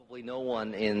probably no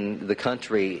one in the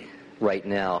country right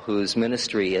now whose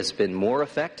ministry has been more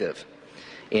effective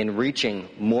in reaching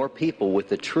more people with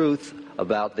the truth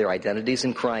about their identities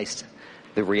in Christ,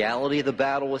 the reality of the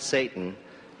battle with Satan,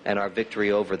 and our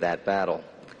victory over that battle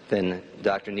than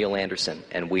Dr. Neil Anderson.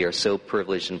 And we are so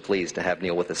privileged and pleased to have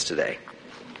Neil with us today.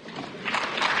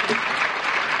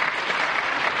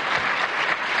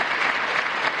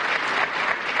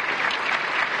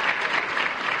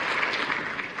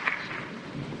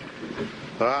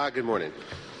 Good morning.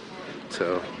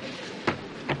 So,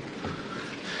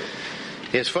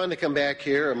 it's fun to come back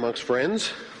here amongst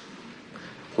friends.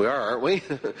 We are, aren't we?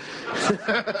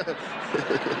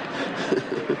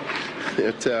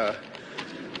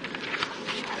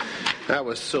 I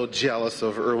was so jealous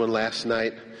of Erwin last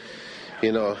night,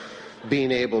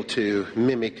 being able to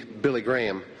mimic Billy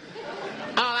Graham.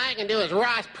 All I can do is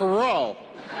Ross Perot.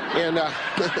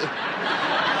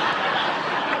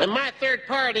 And my third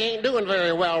party ain't doing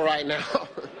very well right now.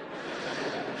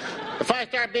 If I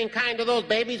start being kind to those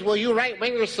babies, will you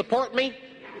right-wingers support me?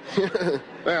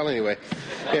 Well, anyway,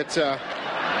 it's get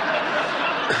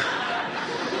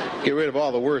rid of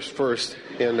all the worst first.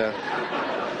 And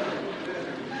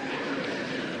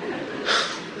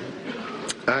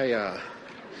I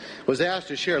was asked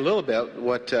to share a little bit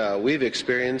what we've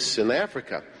experienced in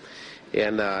Africa.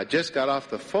 And I just got off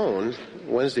the phone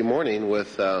Wednesday morning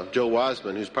with Joe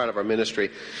Wasman, who's part of our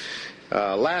ministry.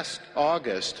 Last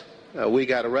August, we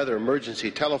got a rather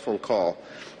emergency telephone call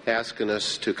asking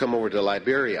us to come over to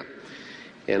Liberia.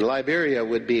 And Liberia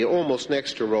would be almost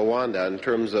next to Rwanda in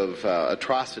terms of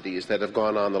atrocities that have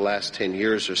gone on the last 10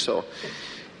 years or so.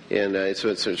 And it's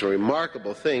a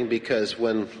remarkable thing because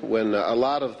when a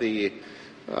lot of the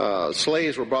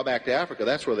slaves were brought back to Africa,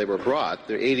 that's where they were brought.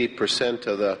 They're 80%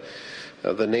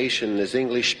 of the nation is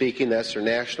English-speaking. That's their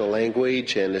national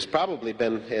language, and it's probably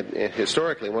been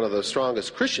historically one of the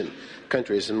strongest Christian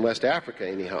countries in West Africa,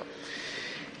 anyhow.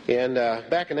 And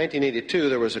back in 1982,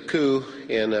 there was a coup,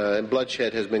 and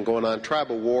bloodshed has been going on.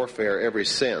 Tribal warfare ever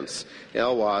since.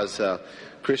 Elwaz,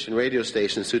 Christian radio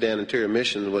station, Sudan Interior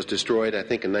Mission, was destroyed, I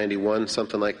think, in 91,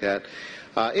 something like that.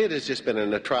 It has just been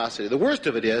an atrocity. The worst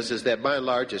of it is that by and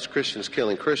large, it's Christians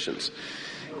killing Christians.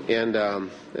 And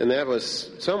that was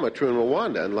somewhat true in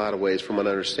Rwanda in a lot of ways, from what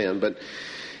I understand. But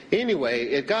anyway,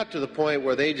 it got to the point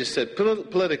where they just said,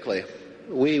 politically,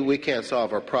 we can't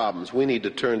solve our problems. We need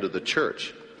to turn to the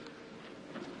church.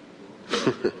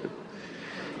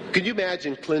 Could you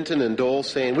imagine Clinton and Dole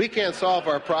saying, we can't solve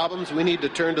our problems, we need to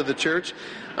turn to the church?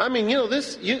 I mean,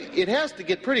 it has to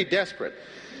get pretty desperate.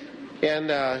 And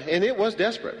it was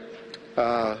desperate.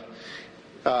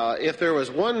 If there was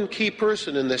one key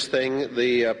person in this thing,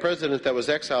 the president that was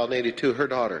exiled in 82, her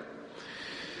daughter,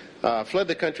 fled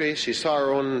the country. She saw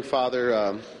her own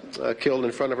father killed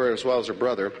in front of her as well as her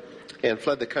brother, and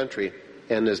fled the country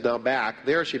and is now back.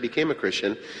 There she became a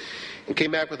Christian and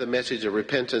came back with a message of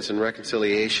repentance and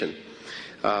reconciliation.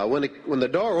 When the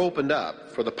door opened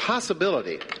up for the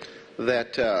possibility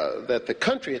that the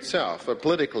country itself,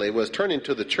 politically, was turning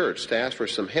to the church to ask for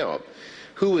some help,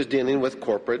 who was dealing with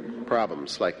corporate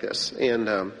problems like this.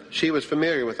 And she was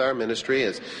familiar with our ministry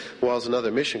as well as in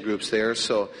other mission groups there.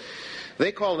 So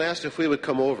they called and asked if we would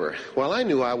come over. Well, I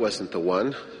knew I wasn't the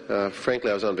one.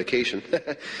 Frankly, I was on vacation.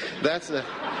 That's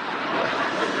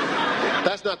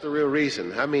not the real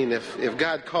reason. I mean, if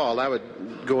God called, I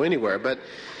would go anywhere. But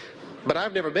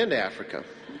I've never been to Africa.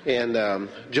 And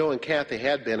Joe and Kathy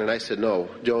had been, and I said, no,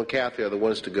 Joe and Kathy are the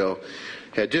ones to go.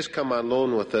 Had just come on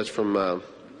loan with us from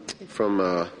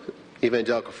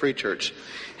Evangelical Free Church,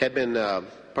 had been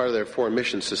part of their Foreign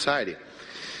Mission Society.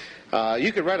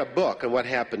 You could write a book on what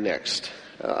happened next,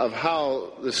 of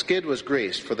how the skid was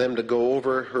greased for them to go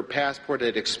over. Her passport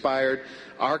had expired.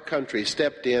 Our country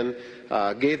stepped in,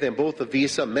 gave them both a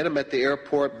visa, met them at the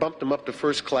airport, bumped them up to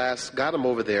first class, got them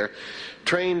over there,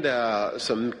 trained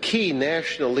some key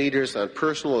national leaders on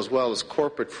personal as well as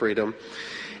corporate freedom,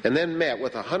 and then met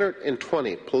with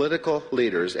 120 political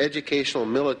leaders, educational,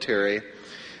 military,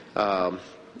 and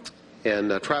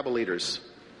tribal leaders,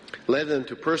 led them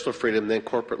to personal freedom, then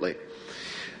corporately.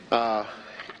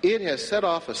 It has set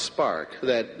off a spark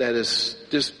that is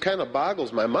just kind of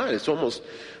boggles my mind. It's almost,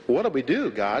 what do we do,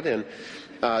 God? And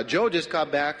Joe just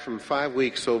got back from 5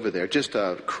 weeks over there, just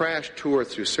a crash tour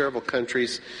through several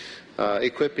countries,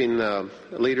 equipping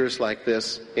leaders like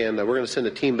this. And we're going to send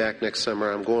a team back next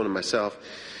summer. I'm going to myself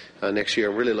next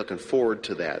year. I'm really looking forward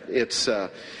to that. It's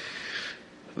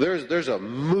there's a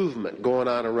movement going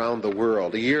on around the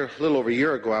world. A little over a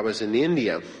year ago, I was in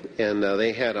India, and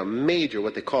they had a major,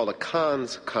 what they call a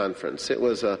Cons conference. It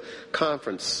was a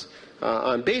conference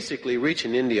on basically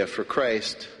reaching India for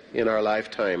Christ in our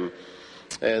lifetime.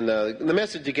 And the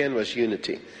message again was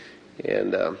unity.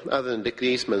 And other than Dick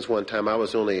Eastman's one time, I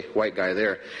was the only white guy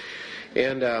there.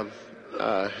 And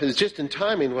it was just in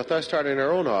timing with us starting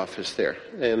our own office there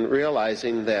and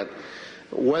realizing that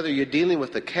whether you're dealing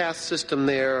with the caste system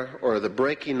there or the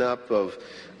breaking up of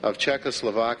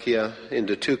Czechoslovakia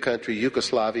into two countries,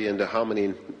 Yugoslavia into how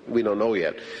many, we don't know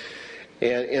yet.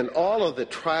 And all of the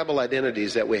tribal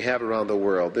identities that we have around the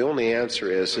world, the only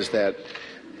answer is that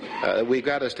we've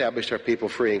got to establish our people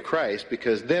free in Christ,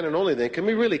 because then and only then can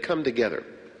we really come together.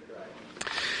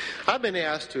 I've been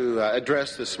asked to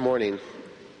address this morning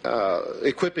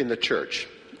equipping the church.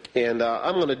 And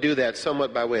I'm going to do that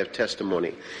somewhat by way of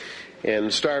testimony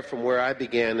and start from where I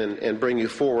began and bring you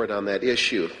forward on that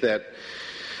issue. That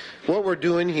what we're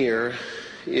doing here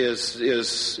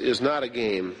is not a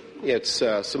game. It's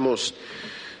the most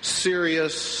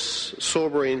serious,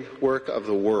 sobering work of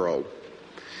the world.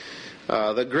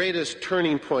 The greatest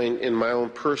turning point in my own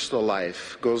personal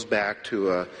life goes back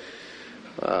to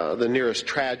the nearest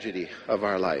tragedy of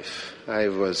our life. I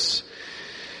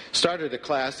started a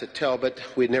class at Talbot.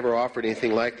 We'd never offered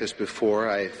anything like this before.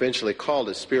 I eventually called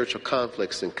it Spiritual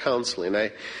Conflicts and Counseling.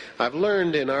 I've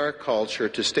learned in our culture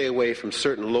to stay away from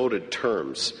certain loaded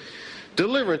terms.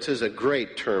 Deliverance is a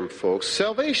great term, folks.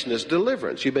 Salvation is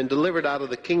deliverance. You've been delivered out of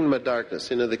the kingdom of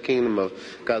darkness into the kingdom of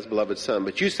God's beloved Son.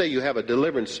 But you say you have a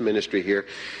deliverance ministry here,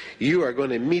 you are going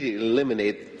to immediately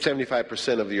eliminate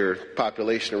 75% of your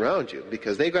population around you,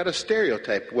 because they've got a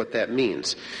stereotype of what that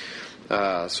means.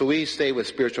 So we stay with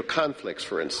spiritual conflicts,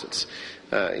 for instance.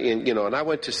 And I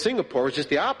went to Singapore, which is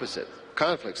the opposite.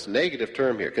 Conflicts, negative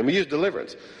term here. Can we use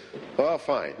deliverance? Well,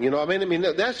 fine. I mean,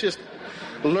 that's just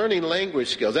learning language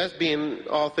skills. That's being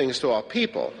all things to all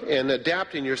people and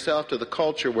adapting yourself to the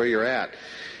culture where you're at,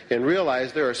 and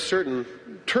realize there are certain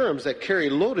terms that carry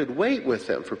loaded weight with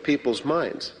them for people's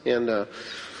minds. And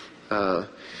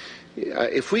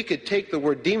if we could take the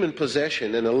word demon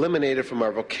possession and eliminate it from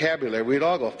our vocabulary, we'd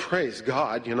all go, praise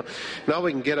God. Now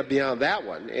we can get up beyond that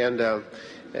one, and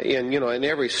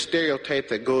every stereotype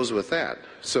that goes with that.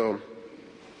 So,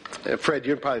 Fred,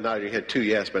 you're probably nodding your head too,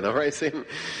 yes, but all right.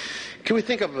 Can we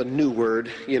think of a new word?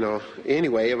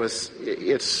 Anyway,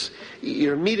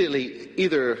 you're immediately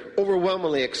either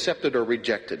overwhelmingly accepted or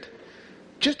rejected.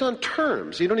 Just on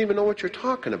terms. You don't even know what you're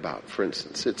talking about, for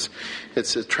instance.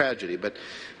 It's a tragedy, but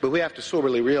we have to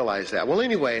soberly realize that. Well,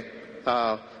 anyway,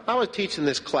 I was teaching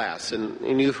this class,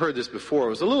 and you've heard this before. It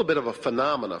was a little bit of a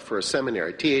phenomena for a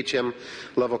seminary. THM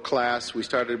level class, we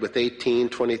started with 18,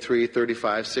 23,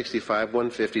 35, 65,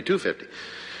 150, 250.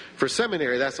 For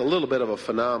seminary, that's a little bit of a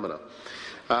phenomena.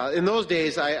 In those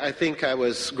days, I think I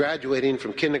was graduating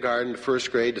from kindergarten to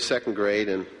first grade to second grade,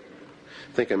 and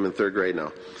I think I'm in third grade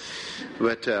now.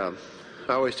 But I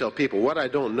always tell people, what I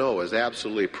don't know is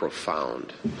absolutely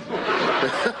profound.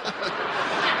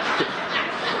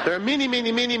 There are many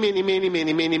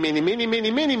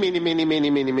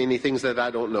things that I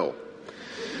don't know.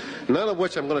 None of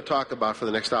which I'm going to talk about for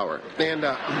the next hour. And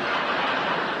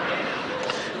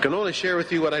can only share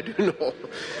with you what I do know.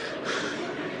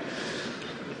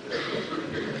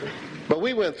 But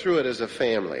we went through it as a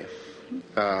family.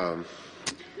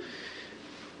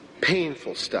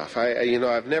 Painful stuff.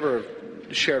 I've never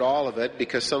shared all of it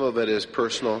because some of it is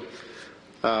personal.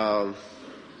 My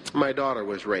daughter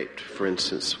was raped, for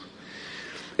instance.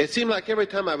 It seemed like every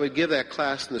time I would give that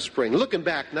class in the spring, looking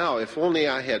back now, if only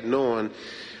I had known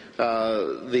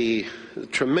the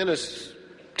tremendous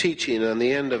teaching on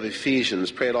the end of Ephesians,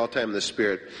 pray at all time in the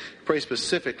Spirit, pray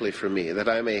specifically for me that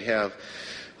I may have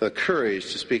the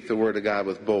courage to speak the word of God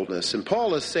with boldness. And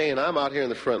Paul is saying, I'm out here in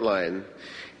the front line,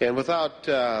 and without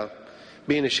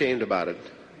being ashamed about it,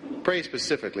 pray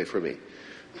specifically for me.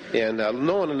 And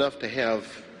knowing enough to have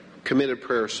committed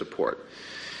prayer support.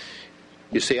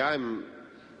 You see, I'm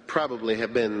probably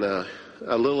have been a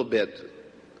little bit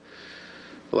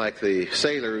like the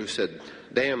sailor who said,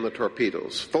 damn the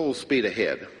torpedoes, full speed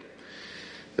ahead.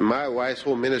 And my wife's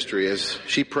whole ministry is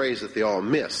she prays that they all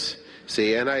miss.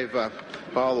 See, and I've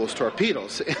all those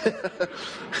torpedoes.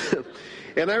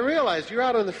 And I realized you're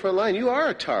out on the front line. You are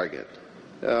a target.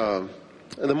 And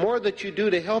the more that you do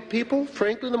to help people,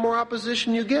 frankly, the more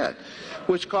opposition you get,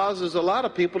 which causes a lot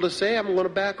of people to say, I'm going to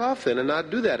back off then and not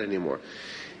do that anymore.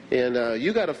 And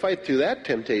you got to fight through that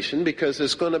temptation, because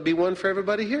there's going to be one for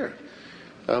everybody here.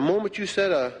 The moment you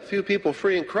set a few people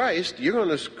free in Christ, you're going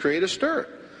to create a stir.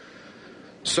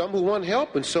 Some who want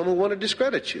help and some who want to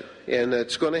discredit you. And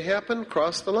it's going to happen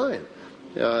across the line.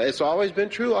 It's always been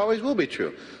true, always will be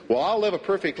true. Well, I'll live a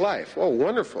perfect life. Oh,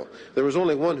 wonderful. There was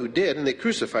only one who did, and they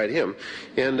crucified him.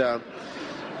 And,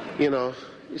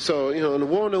 So, and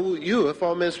woe to you if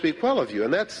all men speak well of you.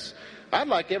 And I'd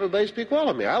like everybody to speak well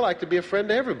of me. I like to be a friend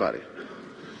to everybody.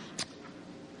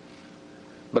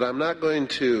 But I'm not going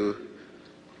to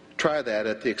try that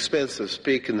at the expense of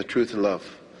speaking the truth in love.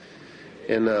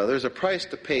 And there's a price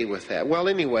to pay with that. Well,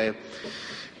 anyway,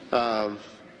 that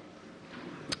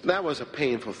was a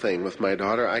painful thing with my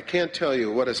daughter. I can't tell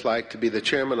you what it's like to be the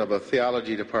chairman of a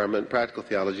theology department, practical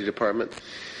theology department,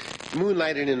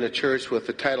 moonlighting in the church with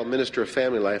the title Minister of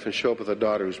Family Life and show up with a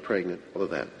daughter who's pregnant, all of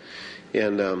that.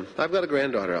 And I've got a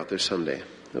granddaughter out there someday.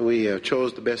 We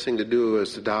chose the best thing to do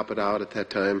was to adopt it out at that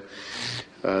time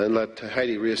and let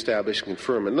Heidi reestablish and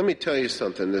confirm it. Let me tell you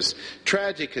something. As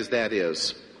tragic as that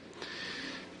is,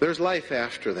 there's life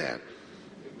after that.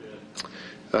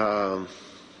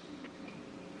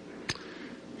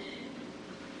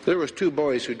 There was 2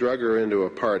 boys who drug her into a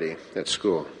party at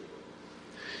school.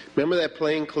 Remember that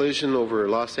plane collision over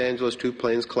Los Angeles? 2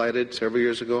 planes collided several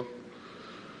years ago?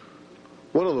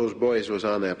 One of those boys was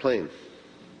on that plane.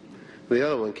 The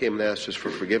other one came and asked us for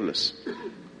forgiveness,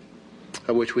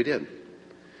 which we did.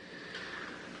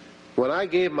 When I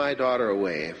gave my daughter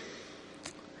away,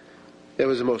 it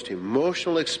was the most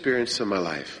emotional experience of my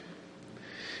life.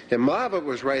 And a lot of it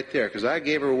was right there, because I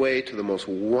gave her away to the most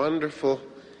wonderful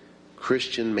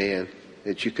Christian man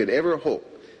that you could ever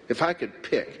hope. If I could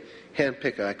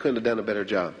handpick, I couldn't have done a better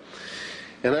job.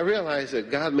 And I realized that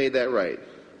God made that right.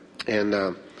 And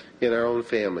in our own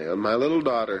family, my little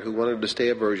daughter, who wanted to stay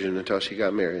a virgin until she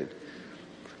got married,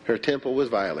 her temple was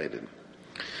violated.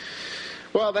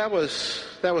 Well, that was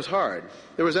hard.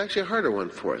 There was actually a harder one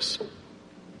for us.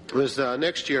 It was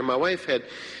next year. My wife had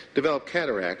developed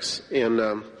cataracts,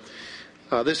 and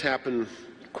this happened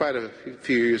quite a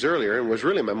few years earlier, and was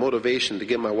really my motivation to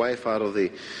get my wife out of the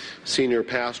senior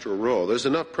pastoral role. There's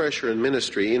enough pressure in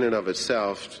ministry in and of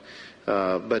itself,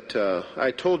 but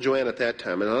I told Joanne at that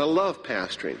time, and I love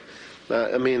pastoring.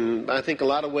 I think a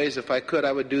lot of ways, if I could,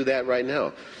 I would do that right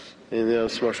now.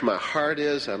 And so much my heart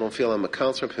is. I don't feel I'm a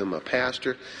counselor, I feel I'm a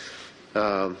pastor.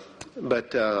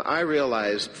 But I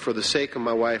realized, for the sake of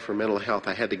my wife, her mental health,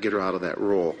 I had to get her out of that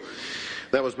role.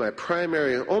 That was my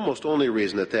primary, almost only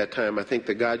reason at that time. I think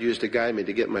that God used to guide me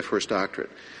to get my first doctorate.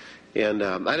 And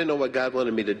I didn't know what God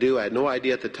wanted me to do. I had no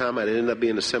idea at the time. I'd ended up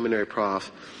being a seminary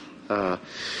prof. At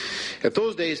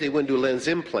those days, they wouldn't do lens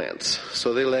implants.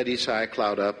 So they let each eye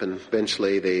cloud up, and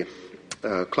eventually they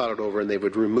clouded over, and they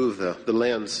would remove the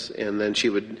lens, and then she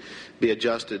would be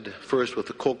adjusted first with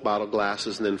the Coke bottle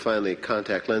glasses, and then finally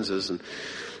contact lenses.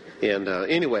 And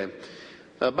anyway,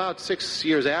 about 6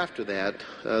 years after that,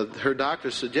 her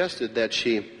doctor suggested that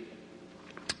she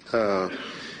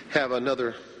have an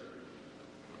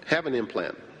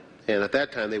implant. And at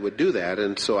that time, they would do that.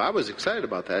 And so I was excited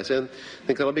about that. I said, I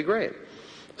think that'll be great.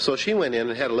 So she went in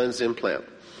and had a lens implant.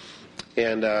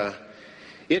 And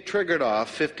it triggered off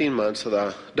 15 months of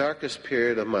the darkest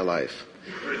period of my life.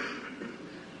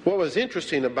 What was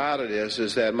interesting about it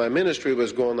is that my ministry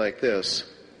was going like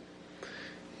this,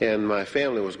 and my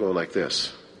family was going like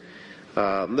this.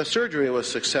 The surgery was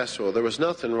successful. There was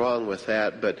nothing wrong with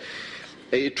that, but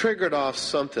it triggered off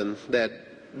something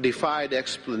that defied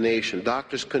explanation.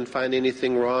 Doctors couldn't find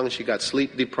anything wrong. She got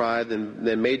sleep deprived and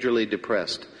then majorly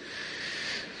depressed.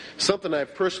 Something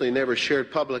I've personally never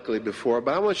shared publicly before,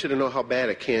 but I want you to know how bad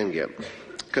it can get,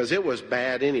 because it was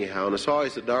bad anyhow, and it's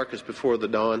always the darkest before the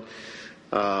dawn.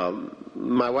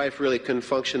 My wife really couldn't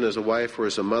function as a wife or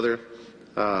as a mother.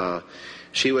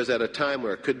 She was at a time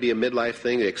where it could be a midlife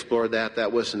thing. They explored that.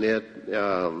 That wasn't it.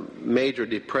 Major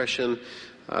depression.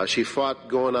 She fought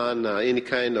going on any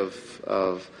kind of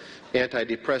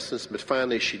antidepressants, but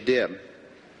finally she did.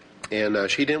 And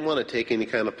she didn't want to take any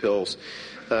kind of pills,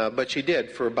 but she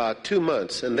did for about 2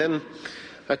 months. And then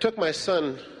I took my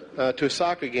son to a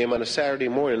soccer game on a Saturday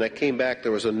morning. I came back.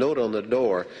 There was a note on the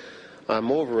door.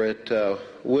 I'm over at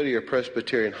Whittier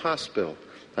Presbyterian Hospital.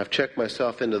 I've checked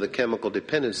myself into the chemical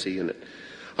dependency unit.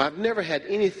 I've never had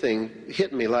anything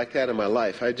hit me like that in my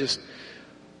life. I just,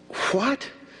 what?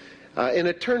 And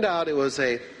it turned out it was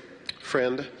a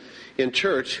friend in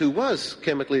church who was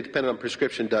chemically dependent on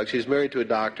prescription drugs. She was married to a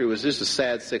doctor. It was just a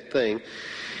sad, sick thing.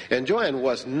 And Joanne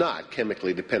was not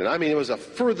chemically dependent. I mean, it was the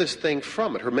furthest thing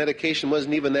from it. Her medication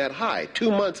wasn't even that high.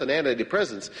 2 months on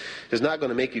antidepressants is not going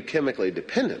to make you chemically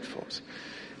dependent, folks.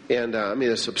 And,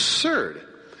 it's absurd.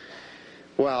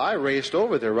 Well, I raced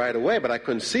over there right away, but I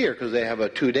couldn't see her because they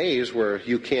have 2 days where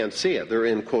you can't see it. They're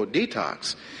in, quote,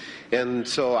 detox. And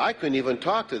so I couldn't even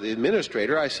talk to the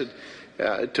administrator. I said,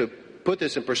 to put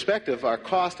this in perspective, our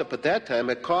cost up at that time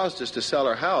had caused us to sell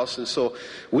our house, and so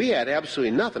we had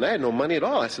absolutely nothing. I had no money at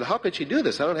all. I said, how could she do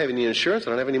this? I don't have any insurance. I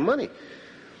don't have any money.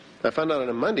 I found out on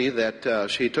a Monday that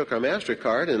she took our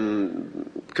MasterCard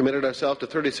and committed herself to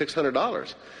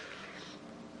 $3,600.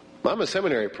 I'm a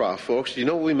seminary prof, folks. Do you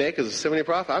know what we make as a seminary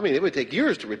prof? I mean, it would take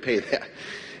years to repay that.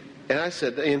 And I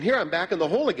said, and here I'm back in the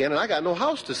hole again, and I got no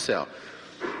house to sell.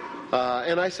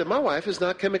 And I said, my wife is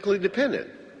not chemically dependent.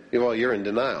 Well, you're in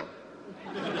denial.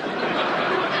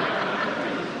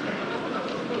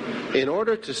 In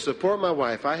order to support my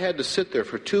wife, I had to sit there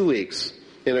for 2 weeks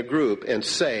in a group and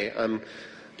say, I'm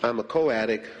a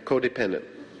co-addict, codependent.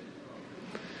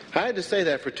 I had to say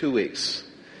that for 2 weeks.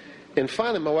 And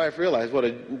finally, my wife realized what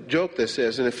a joke this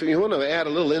is. And if you want to add a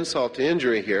little insult to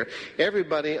injury here,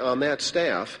 everybody on that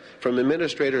staff, from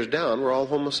administrators down, were all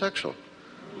homosexual.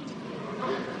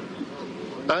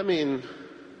 I mean,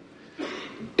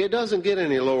 it doesn't get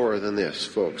any lower than this,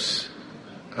 folks.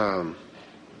 I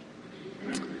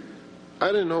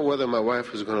didn't know whether my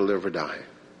wife was going to live or die.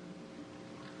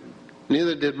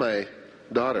 Neither did my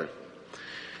daughter.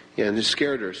 And it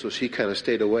scared her, so she kind of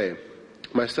stayed away.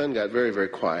 My son got very, very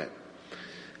quiet.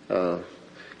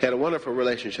 Had a wonderful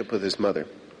relationship with his mother.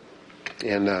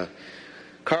 And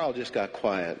Carl just got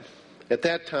quiet. At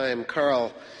that time,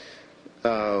 Carl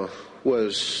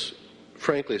was,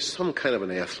 frankly, some kind of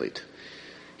an athlete.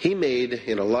 He made,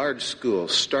 in a large school,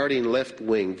 starting left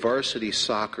wing varsity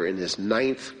soccer in his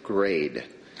 9th grade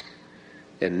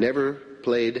and never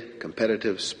played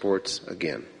competitive sports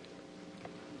again.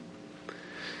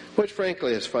 Which,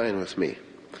 frankly, is fine with me.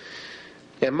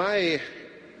 And my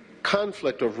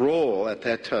conflict of role at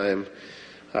that time,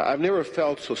 I've never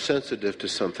felt so sensitive to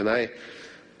something.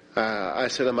 I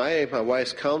said, am I my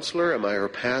wife's counselor? Am I her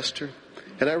pastor?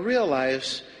 And I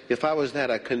realized if I was that,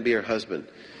 I couldn't be her husband.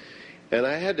 And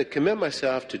I had to commit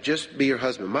myself to just be her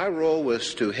husband. My role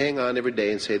was to hang on every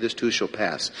day and say, this too shall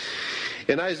pass.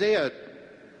 In Isaiah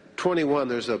 21,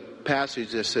 there's a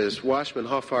passage that says, Watchman,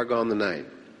 how far gone the night?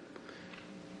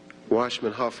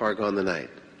 Watchman, how far gone the night?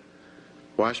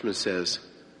 Watchman says,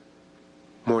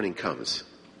 morning comes.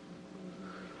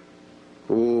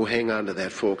 Oh, hang on to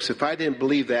that, folks. If I didn't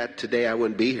believe that today, I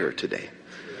wouldn't be here today.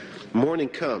 Morning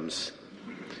comes.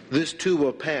 This too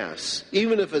will pass.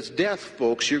 Even if it's death,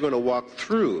 folks, you're going to walk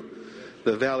through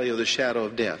the valley of the shadow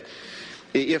of death.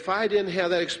 If I didn't have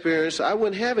that experience, I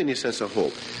wouldn't have any sense of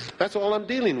hope. That's all I'm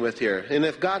dealing with here. And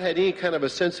if God had any kind of a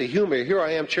sense of humor, here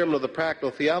I am, chairman of the Practical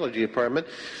Theology Department.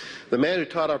 The man who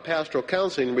taught our pastoral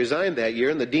counseling resigned that year,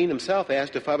 and the dean himself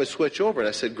asked if I would switch over. And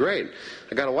I said, great.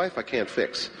 I got a wife I can't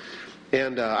fix.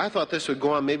 And I thought this would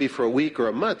go on maybe for a week or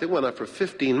a month. It went on for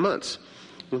 15 months.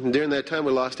 And during that time,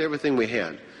 we lost everything we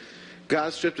had.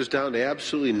 God stripped us down to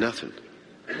absolutely nothing.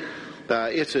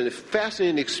 It's a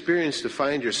fascinating experience to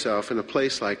find yourself in a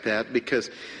place like that, because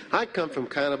I come from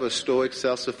kind of a stoic,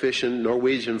 self-sufficient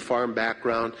Norwegian farm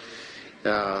background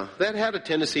that had a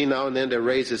tendency now and then to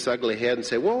raise its ugly head and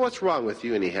say, well, what's wrong with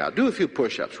you anyhow? Do a few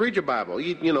push-ups. Read your Bible.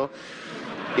 You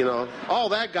know, all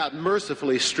that got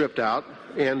mercifully stripped out.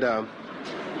 And I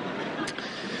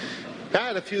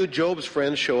had a few Job's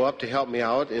friends show up to help me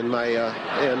out in my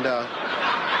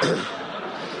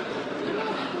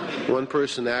one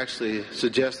person actually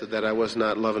suggested that I was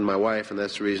not loving my wife, and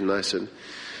that's the reason I said,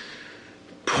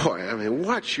 boy, I mean,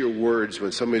 watch your words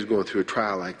when somebody's going through a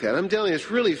trial like that. I'm telling you, it's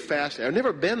really fascinating. I've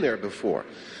never been there before.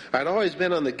 I'd always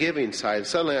been on the giving side, and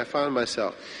suddenly I found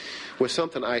myself with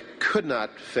something I could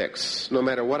not fix. No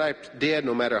matter what I did,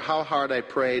 no matter how hard I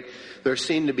prayed, there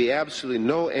seemed to be absolutely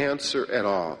no answer at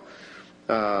all.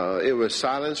 It was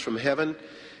silence from heaven.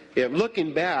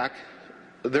 Looking back,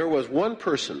 there was one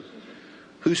person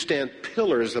who stand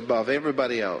pillars above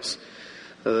everybody else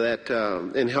that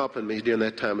in helping me during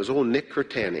that time was old Nick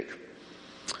Kurtanik.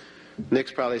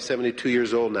 Nick's probably 72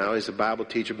 years old now. He's a Bible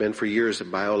teacher, been for years at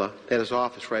Biola. At his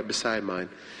office right beside mine.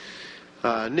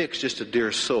 Nick's just a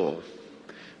dear soul.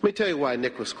 Let me tell you why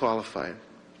Nick was qualified.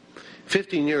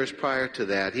 15 years prior to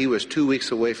that, he was 2 weeks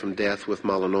away from death with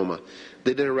melanoma.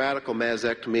 They did a radical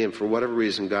mastectomy, and for whatever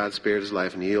reason, God spared his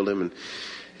life and healed him.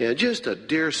 And just a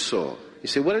dear soul. You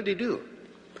say, what did he do?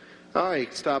 Oh, he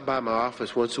stopped by my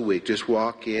office once a week, just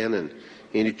walk in and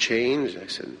any change? I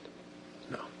said,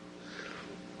 no.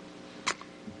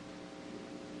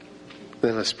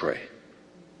 Then let's pray.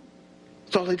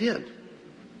 That's all he did.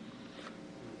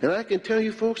 And I can tell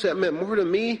you folks, that meant more to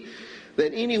me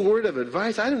than any word of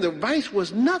advice. The advice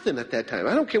was nothing at that time.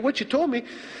 I don't care what you told me.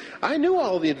 I knew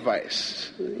all the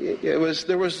advice.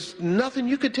 There was nothing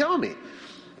you could tell me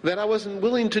that I wasn't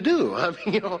willing to do. I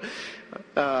mean,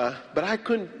 but I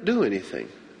couldn't do anything.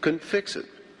 Couldn't fix it.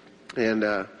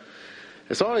 And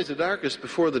it's always the darkest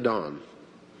before the dawn.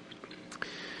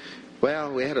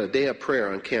 Well, we had a day of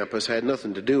prayer on campus. I had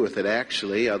nothing to do with it,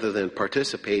 actually, other than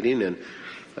participating. And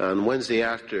On Wednesday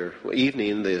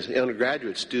evening, the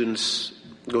undergraduate students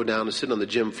go down and sit on the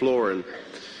gym floor and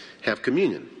have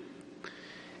communion.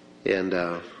 And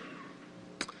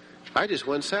I just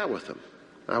went and sat with them.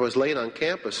 I was late on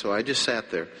campus, so I just sat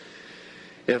there.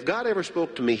 And if God ever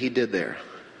spoke to me, he did there.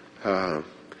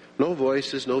 No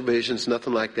voices, no visions,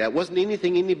 nothing like that. Wasn't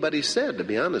anything anybody said, to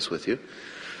be honest with you.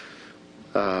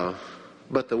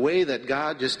 But the way that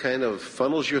God just kind of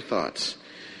funnels your thoughts.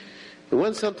 It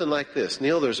went something like this: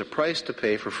 Neil, there's a price to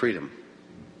pay for freedom.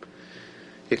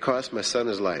 It cost my son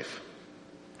his life.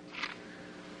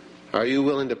 Are you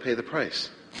willing to pay the price?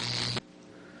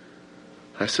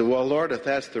 I said, well, Lord, if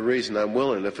that's the reason, I'm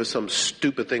willing. If it's some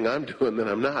stupid thing I'm doing, then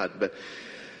I'm not. But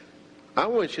I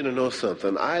want you to know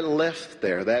something. I left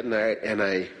there that night and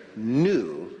I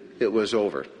knew it was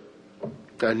over.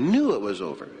 I knew it was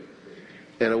over.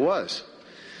 And it was.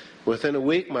 Within a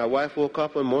week, my wife woke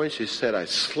up one morning. She said, I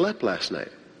slept last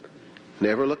night.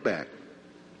 Never looked back.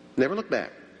 Never looked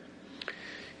back.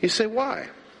 You say, why?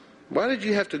 Why did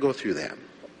you have to go through that?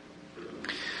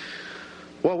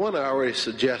 Well, one I already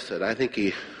suggested. I think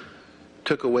he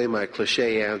took away my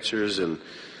cliche answers and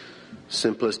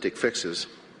simplistic fixes.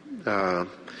 I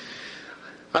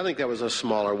think that was a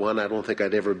smaller one. I don't think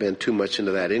I'd ever been too much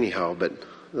into that anyhow. But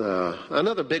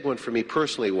another big one for me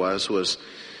personally was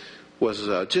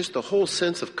just the whole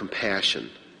sense of compassion.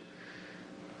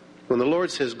 When the Lord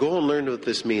says, go and learn what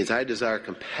this means, I desire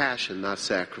compassion, not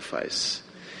sacrifice.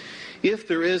 If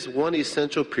there is one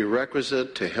essential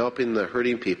prerequisite to helping the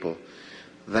hurting people,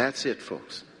 that's it,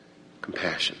 folks.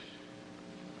 Compassion.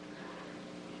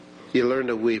 You learn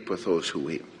to weep with those who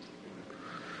weep.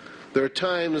 There are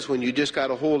times when you just got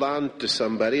to hold on to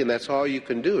somebody, and that's all you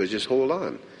can do is just hold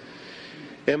on.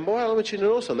 And boy, I want you to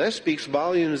know something. That speaks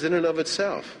volumes in and of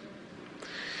itself.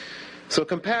 So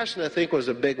compassion, I think, was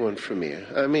a big one for me.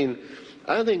 I mean,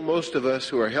 I think most of us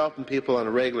who are helping people on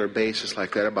a regular basis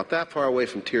like that are about that far away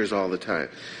from tears all the time.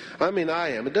 I mean, I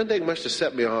am. It doesn't take much to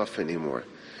set me off anymore.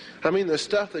 I mean, the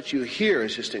stuff that you hear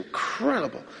is just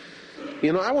incredible.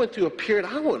 You know, I went through a period,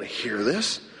 I want to hear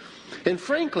this. And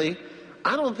frankly,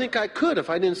 I don't think I could if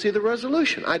I didn't see the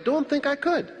resolution. I don't think I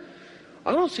could.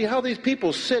 I don't see how these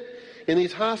people sit in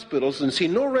these hospitals and see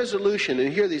no resolution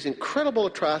and hear these incredible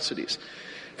atrocities.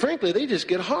 Frankly, they just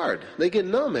get hard. They get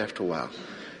numb after a while.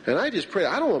 And I just pray,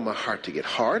 I don't want my heart to get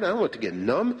hard. I don't want it to get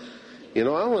numb. You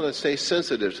know, I want to stay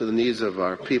sensitive to the needs of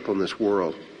our people in this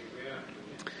world.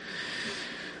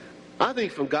 I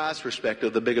think from God's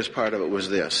perspective, the biggest part of it was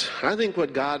this. I think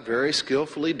what God very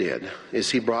skillfully did is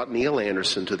he brought Neil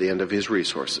Anderson to the end of his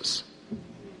resources.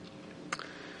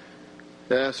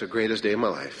 That's the greatest day of my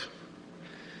life.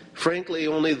 Frankly,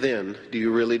 only then do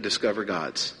you really discover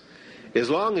God's.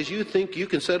 As long as you think you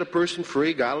can set a person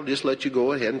free, God will just let you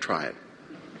go ahead and try it.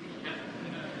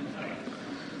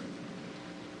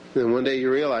 Then one day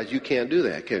you realize you can't do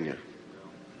that, can you?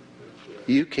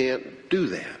 You can't do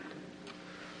that.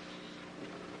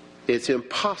 It's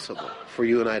impossible for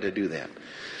you and I to do that.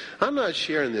 I'm not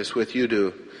sharing this with you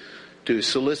to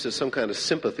solicit some kind of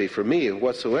sympathy for me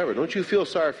whatsoever. Don't you feel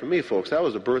sorry for me, folks. That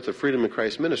was the birth of Freedom in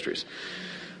Christ Ministries.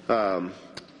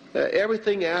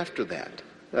 Everything after that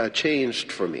changed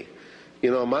for me.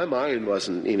 You know, my mind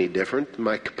wasn't any different.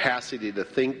 My capacity to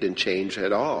think didn't change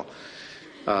at all.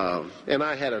 And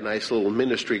I had a nice little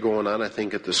ministry going on, I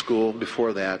think, at the school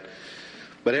before that.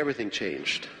 But everything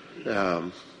changed.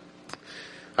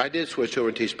 I did switch over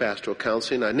and teach pastoral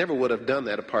counseling. I never would have done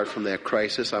that apart from that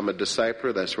crisis. I'm a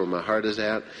discipler. That's where my heart is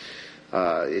at.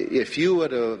 If you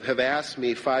would have asked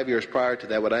me 5 years prior to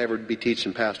that, would I ever be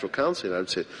teaching pastoral counseling? I would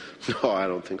say, no, I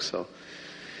don't think so.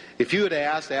 If you had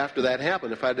asked after that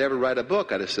happened if I'd ever write a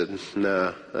book, I'd have said,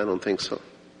 no, I don't think so.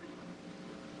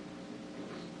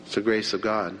 It's the grace of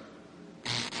God. A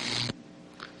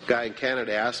guy in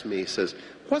Canada asked me, he says,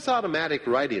 what's automatic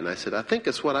writing? I said, I think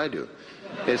it's what I do.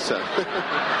 It's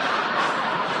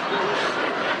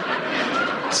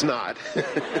it's not.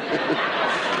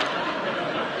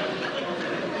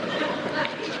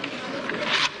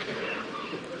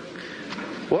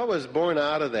 What was born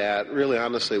out of that, really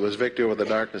honestly, was Victory Over the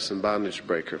Darkness and Bondage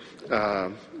Breaker.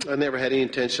 I never had any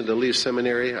intention to leave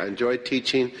seminary. I enjoyed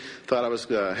teaching. Thought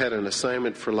I had an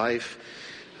assignment for life.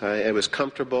 It was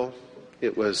comfortable.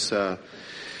 It was...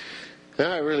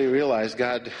 I really realized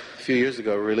God, a few years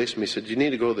ago, released me. He said, you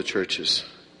need to go to the churches.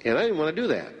 And I didn't want to do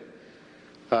that.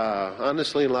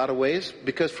 Honestly, in a lot of ways,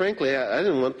 because frankly, I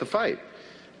didn't want the fight.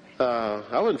 I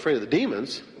wasn't afraid of the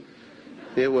demons.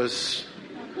 It was,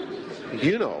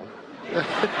 you know.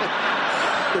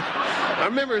 I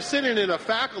remember sitting in a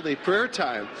faculty prayer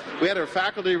time. We had our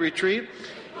faculty retreat.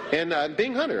 And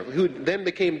Bing Hunter, who then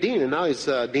became dean, and now he's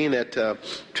dean at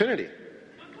Trinity.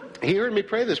 He heard me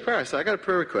pray this prayer. I said, I got a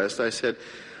prayer request. I said,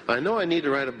 I know I need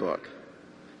to write a book.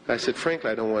 I said,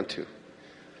 frankly, I don't want to.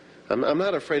 I'm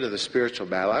not afraid of the spiritual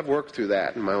battle. I've worked through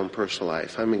that in my own personal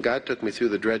life. I mean, God took me through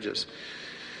the dredges.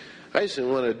 I just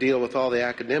didn't want to deal with all the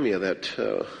academia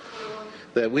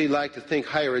that we like to think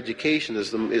higher education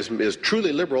is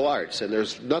truly liberal arts, and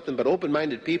there's nothing but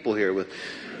open-minded people here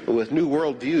with new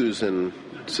worldviews and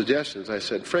suggestions. I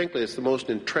said, frankly, it's the most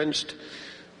entrenched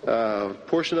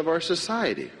portion of our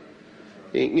society.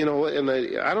 You know, and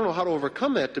I don't know how to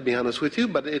overcome that, to be honest with you,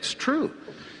 but it's true.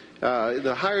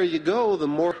 The higher you go, the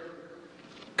more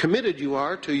committed you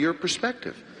are to your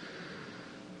perspective.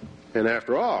 And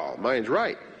after all, mine's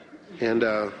right. And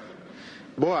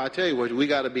boy, I tell you what, we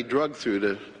got to be drugged through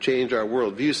to change our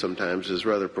worldview sometimes is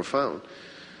rather profound.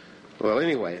 Well,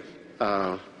 anyway,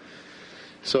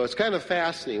 so it's kind of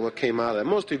fascinating what came out of that.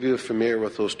 Most of you are familiar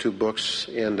with those two books,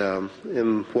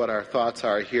 and what our thoughts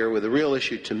are here. With the real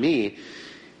issue to me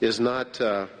is not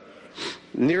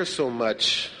near so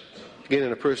much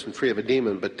getting a person free of a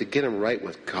demon, but to get him right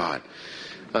with God.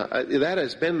 That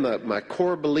has been my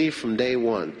core belief from day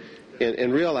one.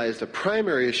 And realize the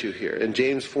primary issue here, in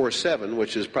James 4:7,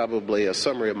 which is probably a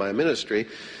summary of my ministry,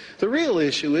 the real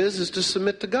issue is to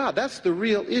submit to God. That's the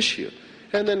real issue.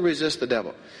 And then resist the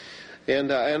devil.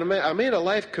 And I made a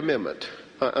life commitment,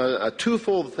 a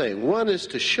twofold thing. One is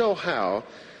to show how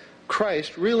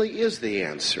Christ really is the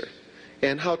answer,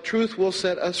 and how truth will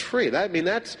set us free. I mean,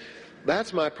 that's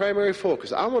my primary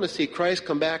focus. I want to see Christ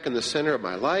come back in the center of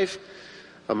my life,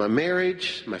 of my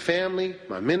marriage, my family,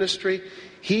 my ministry.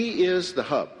 He is the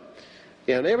hub.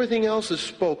 And everything else is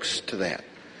spokes to that.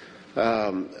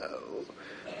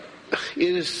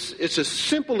 It's as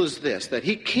simple as this, that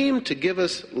He came to give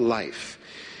us life.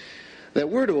 That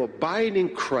we're to abide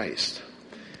in Christ.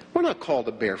 We're not called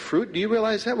to bear fruit. Do you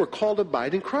realize that? We're called to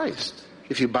abide in Christ.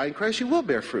 If you abide in Christ, you will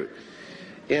bear fruit.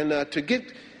 And to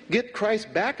get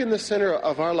Christ back in the center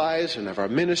of our lives and of our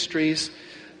ministries,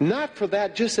 not for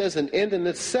that just as an end in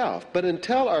itself, but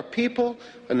until our people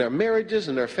and our marriages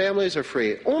and our families are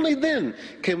free. Only then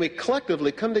can we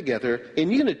collectively come together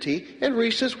in unity and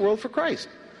reach this world for Christ.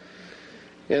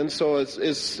 And so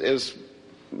as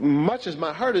much as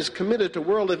my heart is committed to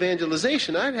world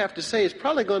evangelization, I'd have to say it's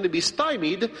probably going to be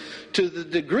stymied to the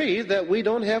degree that we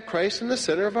don't have Christ in the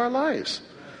center of our lives.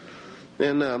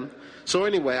 And so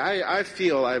anyway, I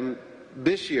feel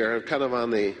this year kind of on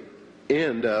the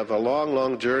end of a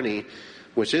long journey,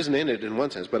 which isn't ended in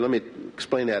one sense, but let me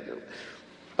explain that,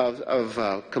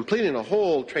 of completing a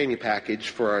whole training package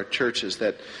for our churches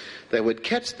that would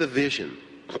catch the vision.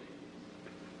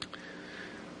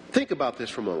 Think about this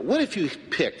for a moment. What if you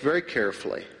picked very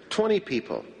carefully 20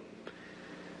 people,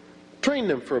 trained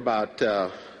them for about a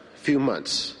few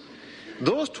months?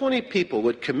 Those 20 people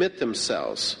would commit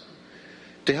themselves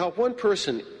to help one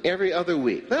person every other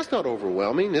week. That's not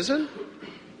overwhelming, is it?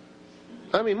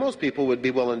 I mean, most people would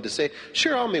be willing to say,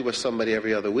 sure, I'll meet with somebody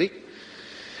every other week.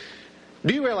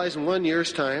 Do you realize in 1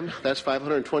 year's time, that's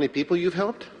 520 people you've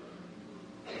helped?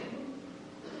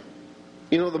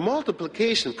 You know, the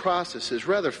multiplication process is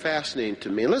rather fascinating to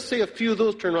me. And let's say a few of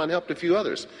those turned around and helped a few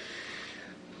others.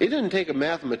 It didn't take a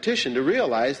mathematician to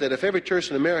realize that if every church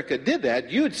in America did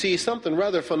that, you'd see something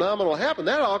rather phenomenal happen.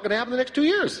 That all could happen in the next 2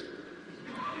 years.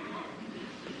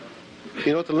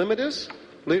 You know what the limit is?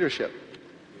 Leadership.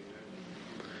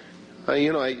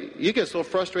 You get so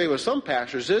frustrated with some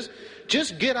pastors is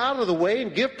just get out of the way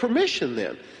and give permission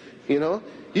then.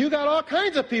 You got all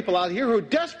kinds of people out here who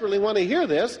desperately want to hear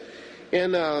this,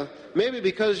 and maybe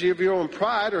because of your own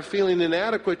pride or feeling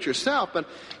inadequate yourself, but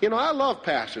I love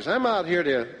pastors. I'm out here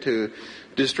to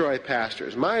destroy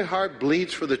pastors. My heart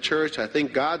bleeds for the church. I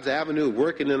think God's avenue of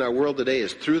working in our world today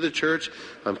is through the church.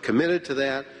 I'm committed to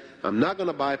that. I'm not going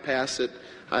to bypass it.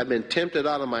 I've been tempted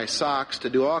out of my socks to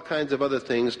do all kinds of other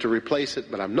things to replace it,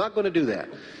 but I'm not going to do that,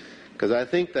 because I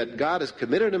think that God has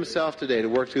committed Himself today to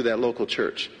work through that local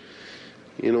church.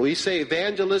 We say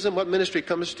evangelism, what ministry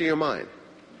comes to your mind?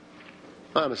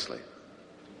 Honestly.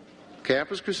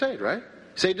 Campus Crusade, right?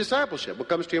 Say discipleship, what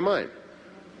comes to your mind?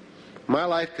 My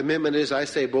life commitment is, I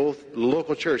say both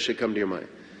local church should come to your mind.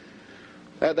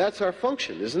 That's our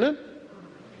function, isn't it?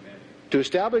 To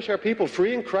establish our people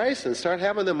free in Christ and start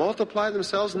having them multiply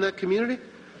themselves in that community.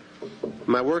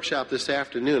 My workshop this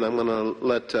afternoon, I'm going to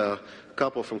let a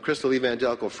couple from Crystal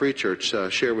Evangelical Free Church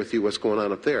share with you what's going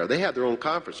on up there. They have their own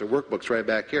conference, their workbook's right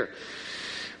back here.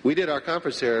 We did our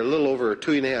conference there a little over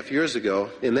 2.5 years ago.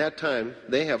 In that time,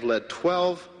 they have led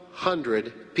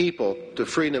 1,200 people to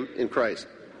freedom in Christ.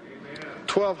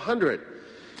 1,200.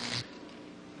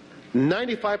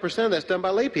 95% of that's done by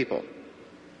lay people.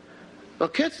 Now,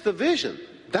 catch the vision.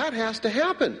 That has to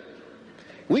happen.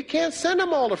 We can't send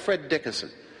them all to Fred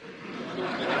Dickinson.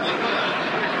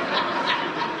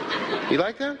 You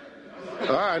like that?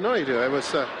 Oh, I know you do.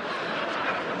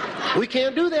 We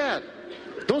can't do that.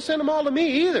 Don't send them all to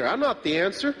me either. I'm not the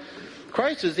answer.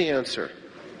 Christ is the answer.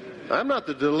 I'm not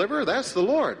the deliverer. That's the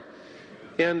Lord.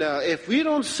 And if we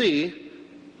don't see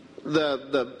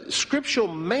the scriptural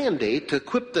mandate to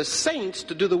equip the saints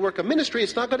to do the work of ministry,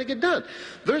 it's not going to get done.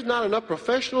 There's not enough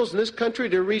professionals in this country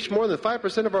to reach more than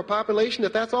 5% of our population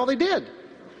if that's all they did.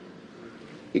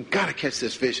 You've got to catch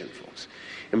this vision, folks.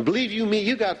 And believe you me,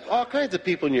 you got all kinds of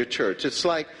people in your church. It's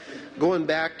like going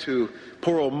back to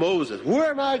poor old Moses. Where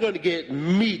am I going to get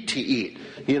meat to eat?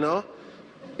 You know?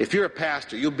 If you're a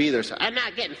pastor, you'll be there saying, I'm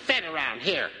not getting fed around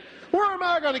here. Where am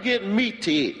I going to get meat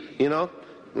to eat? You know?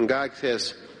 And God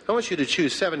says, I want you to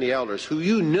choose 70 elders who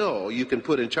you know you can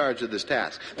put in charge of this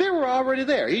task. They were already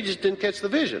there. He just didn't catch the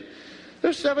vision.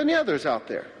 There's 70 others out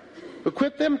there.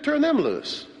 Equip them, turn them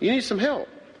loose. You need some help.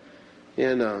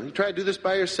 And you try to do this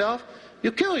by yourself,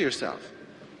 you'll kill yourself.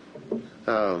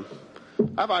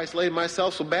 I've isolated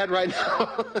myself so bad right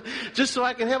now just so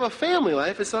I can have a family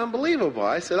life. It's unbelievable.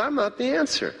 I said, I'm not the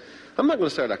answer. I'm not going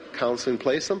to start a counseling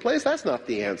place someplace. That's not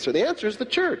the answer. The answer is the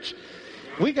church.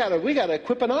 We got to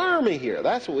equip an army here.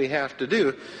 That's what we have to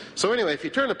do. So anyway, if you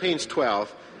turn to page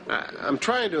 12, I'm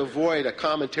trying to avoid a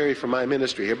commentary from my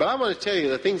ministry here, but I want to tell you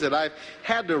the things that I've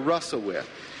had to wrestle with.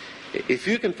 If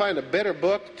you can find a better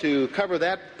book to cover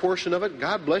that portion of it,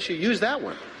 God bless you, use that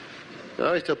one. I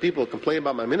always tell people who complain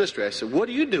about my ministry, I said, what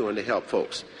are you doing to help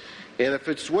folks? And if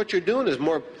it's what you're doing is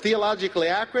more theologically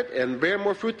accurate and bear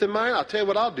more fruit than mine, I'll tell you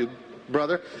what I'll do,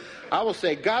 brother. I will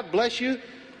say, God bless you,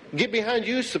 get behind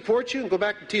you, support you, and go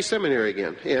back to T Seminary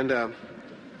again. And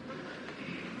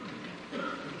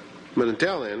but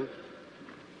until then,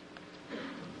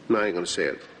 no, I ain't going to say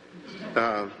it.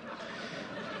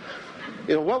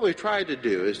 You know, what we've tried to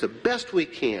do is the best we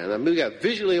can. I mean, we've got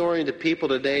visually oriented people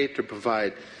today to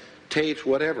provide tapes,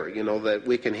 whatever, you know, that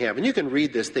we can have. And you can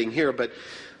read this thing here, but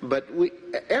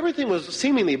everything was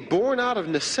seemingly born out of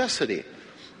necessity.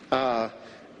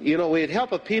 You know, we'd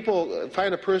help a people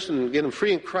find a person, get them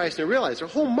free in Christ, and realize their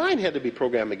whole mind had to be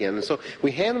programmed again. And so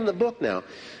we hand them the book now,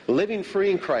 Living Free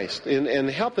in Christ, and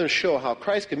help them show how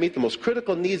Christ can meet the most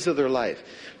critical needs of their life,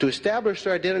 to establish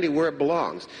their identity where it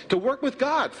belongs, to work with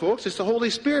God, folks. It's the Holy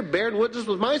Spirit bearing witness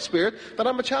with my spirit that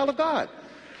I'm a child of God.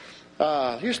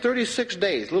 Here's 36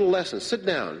 days, little lessons. Sit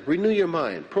down, renew your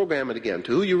mind, program it again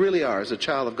to who you really are as a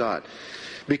child of God.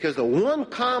 Because the one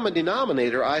common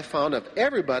denominator I found of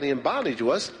everybody in bondage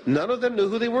was none of them knew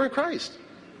who they were in Christ.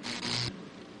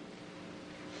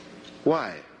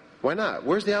 Why? Why not?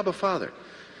 Where's the Abba Father?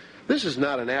 This is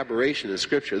not an aberration in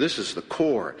Scripture. This is the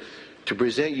core to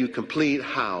present you complete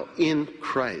how? In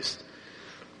Christ.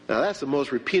 Now that's the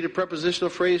most repeated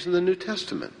prepositional phrase in the New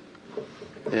Testament.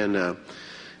 And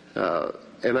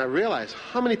I realized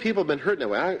how many people have been hurt that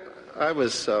way.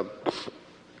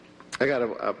 I got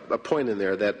a point in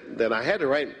there that I had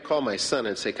to call my son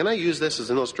and say, can I use this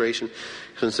as an illustration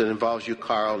since it involves you,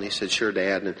 Carl? And he said, sure,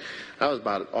 Dad. And I was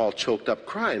about all choked up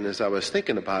crying as I was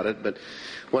thinking about it. But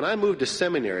when I moved to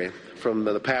seminary from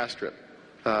the pastorate,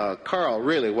 Carl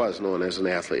really was known as an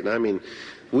athlete. And I mean,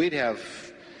 we'd have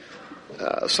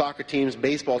soccer teams,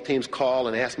 baseball teams call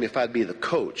and ask me if I'd be the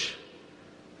coach.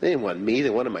 They didn't want me,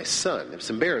 they wanted my son. It was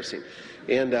embarrassing.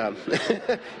 And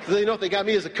they know if they got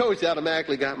me as a coach, they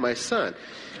automatically got my son.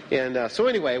 And so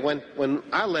anyway, when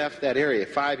I left that area,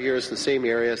 5 years in the same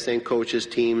area, same coaches,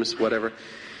 teams, whatever,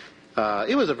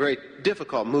 it was a very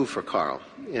difficult move for Carl.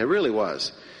 It really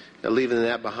was. Leaving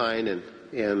that behind,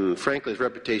 and frankly, his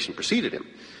reputation preceded him.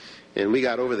 And we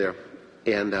got over there,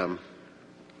 and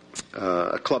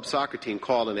a club soccer team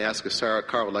called and asked if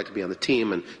Carl would like to be on the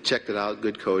team, and checked it out,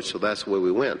 good coach, so that's the way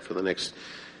we went for the next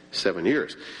 7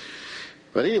 years.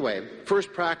 But anyway,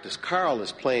 first practice, Carl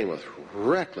is playing with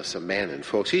reckless abandon,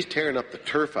 folks. He's tearing up the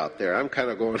turf out there. I'm kind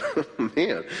of going,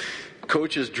 man,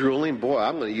 coach is drooling. Boy,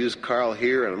 I'm going to use Carl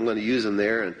here, and I'm going to use him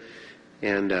there.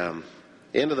 And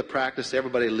end of the practice,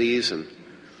 everybody leaves, and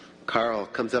Carl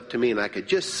comes up to me, and I could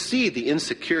just see the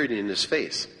insecurity in his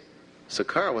face. I said,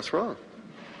 Carl, what's wrong?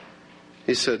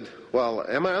 He said, well,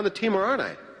 am I on the team or aren't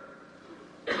I?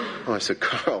 Oh, I said,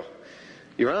 Carl,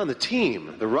 you're on the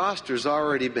team. The roster's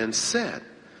already been set.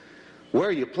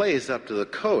 Where you play is up to the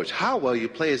coach. How well you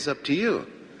play is up to you.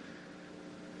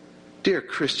 Dear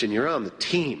Christian, you're on the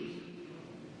team.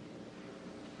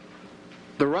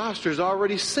 The roster's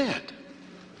already set.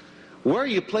 Where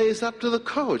you play is up to the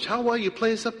coach. How well you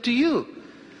play is up to you.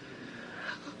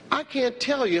 I can't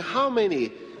tell you how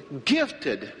many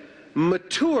gifted,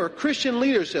 mature Christian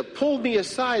leaders have pulled me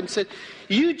aside and said,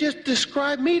 you just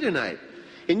described me tonight.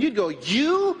 And you'd go,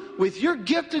 you, with your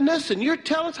giftedness and your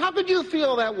talents, how could you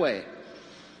feel that way?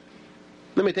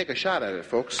 Let me take a shot at it,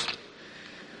 folks.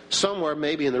 Somewhere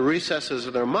maybe in the recesses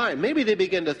of their mind, maybe they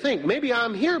begin to think, maybe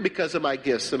I'm here because of my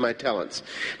gifts and my talents.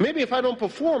 Maybe if I don't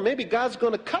perform, maybe God's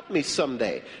going to cut me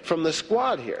someday from the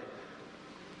squad here.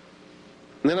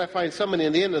 And then I find somebody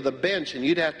in the end of the bench, and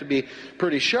you'd have to be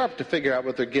pretty sharp to figure out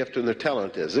what their gift and their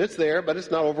talent is. It's there, but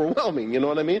it's not overwhelming, you know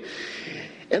what I mean?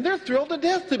 And they're thrilled to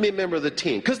death to be a member of the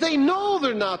team, because they know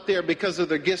they're not there because of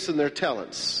their gifts and their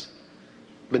talents.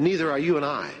 But neither are you and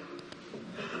I.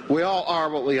 We all are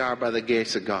what we are by the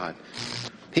grace of God.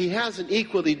 He hasn't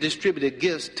equally distributed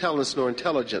gifts, talents, nor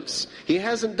intelligence. He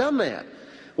hasn't done that.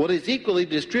 What is equally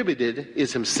distributed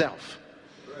is himself.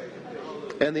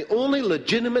 And the only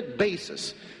legitimate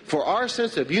basis for our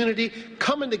sense of unity,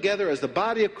 coming together as the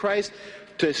body of Christ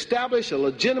to establish a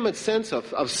legitimate sense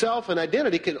of self and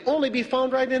identity, can only be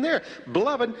found right in there.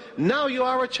 Beloved, now you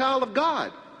are a child of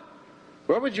God.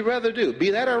 What would you rather do?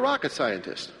 Be that or a rocket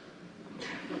scientist?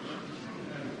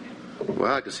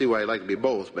 Well, I can see why you'd like to be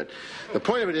both, but the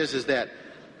point of it is that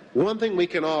one thing we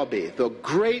can all be, the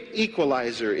great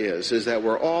equalizer is that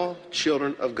we're all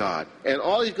children of God. And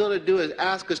all he's going to do is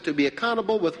ask us to be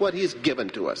accountable with what he's given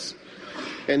to us.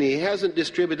 And he hasn't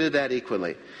distributed that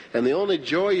equally. And the only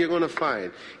joy you're going to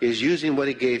find is using what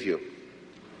he gave you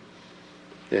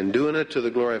and doing it to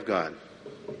the glory of God.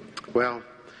 Well,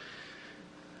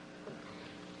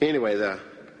 anyway, the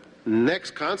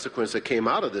next consequence that came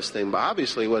out of this thing,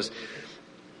 obviously, was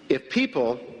if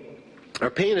people are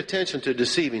paying attention to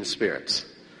deceiving spirits,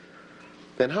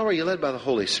 then how are you led by the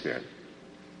Holy Spirit?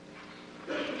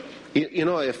 You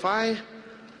know, if I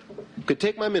could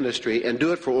take my ministry and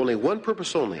do it for only one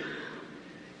purpose only,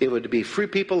 it would be free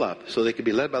people up so they could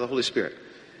be led by the Holy Spirit.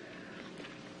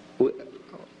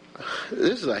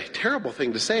 This is a terrible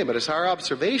thing to say, but it's our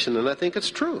observation, and I think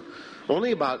it's true.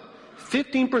 Only about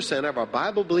 15% of our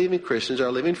Bible-believing Christians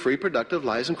are living free, productive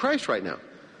lives in Christ right now.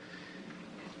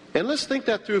 And let's think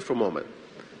that through for a moment.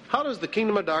 How does the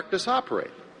kingdom of darkness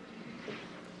operate?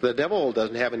 The devil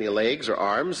doesn't have any legs or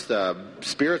arms. The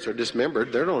spirits are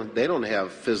dismembered. They don't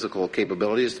have physical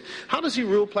capabilities. How does he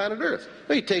rule planet Earth?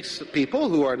 Well, he takes people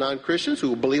who are non-Christians,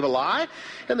 who believe a lie,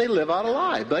 and they live out a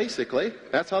lie, basically.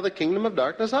 That's how the kingdom of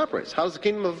darkness operates. How does the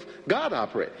kingdom of God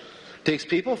operate? It takes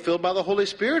people filled by the Holy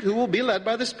Spirit who will be led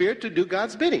by the Spirit to do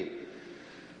God's bidding.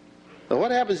 Now,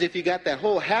 what happens if you got that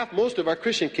whole most of our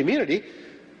Christian community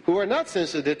who are not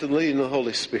sensitive to the leading of the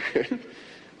Holy Spirit,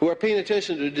 who are paying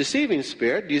attention to the deceiving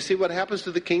spirit? Do you see what happens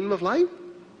to the kingdom of light? It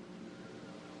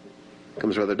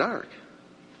becomes rather dark.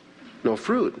 No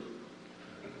fruit.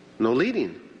 No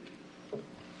leading.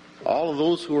 All of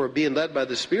those who are being led by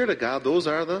the Spirit of God, those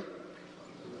are the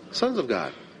sons of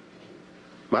God.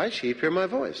 My sheep hear my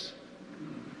voice,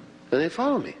 and they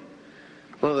follow me.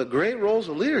 One of the great roles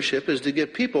of leadership is to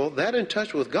get people that in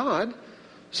touch with God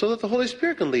so that the Holy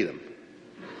Spirit can lead them.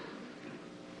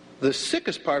 The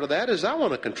sickest part of that is I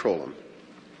want to control them.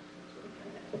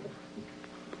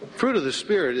 Fruit of the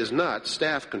Spirit is not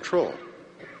staff control.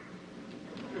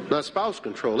 Not spouse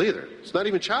control either. It's not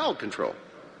even child control.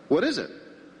 What is it?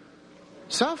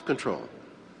 Self-control.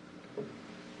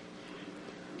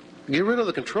 Get rid of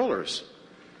the controllers.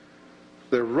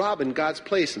 They're robbing God's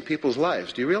place in people's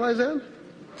lives. Do you realize that?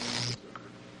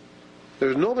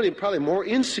 There's nobody probably more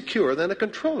insecure than a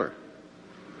controller.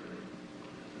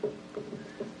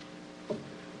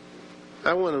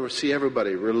 I want to see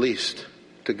everybody released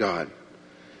to God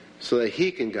so that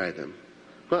he can guide them.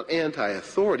 Not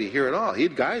anti-authority here at all.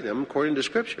 He'd guide them, according to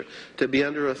Scripture, to be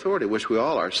under authority, which we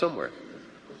all are somewhere.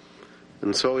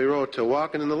 And so he wrote to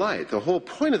walking in the light. The whole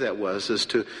point of that is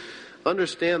to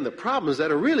understand the problems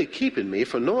that are really keeping me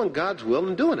from knowing God's will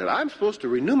and doing it. I'm supposed to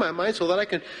renew my mind so that I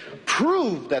can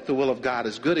prove that the will of God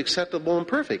is good, acceptable, and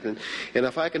perfect. And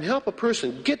if I can help a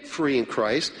person get free in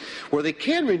Christ, where they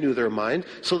can renew their mind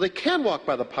so they can walk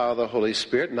by the power of the Holy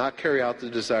Spirit and not carry out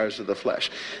the desires of the flesh,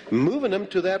 moving them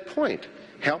to that point,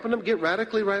 helping them get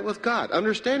radically right with God,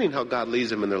 understanding how God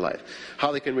leads them in their life,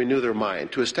 how they can renew their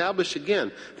mind, to establish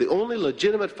again the only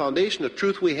legitimate foundation of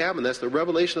truth we have, and that's the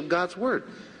revelation of God's Word.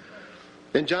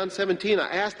 In John 17, I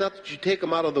ask not that you take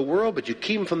them out of the world, but you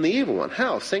keep them from the evil one.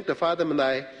 How? Sanctify them in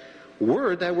thy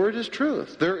word. Thy word is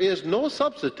truth. There is no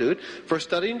substitute for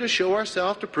studying to show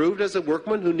ourselves approved as a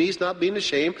workman who needs not being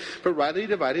ashamed, but rightly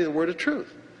dividing the word of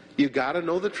truth. You've got to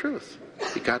know the truth.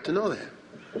 You've got to know that.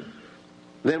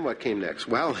 Then what came next?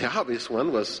 Well, the obvious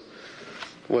one was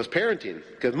was parenting.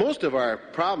 Because most of our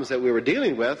problems that we were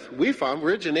dealing with, we found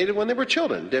originated when they were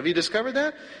children. Have you discovered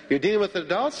that? You're dealing with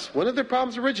adults, when did their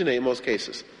problems originate in most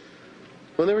cases?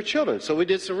 When they were children. So we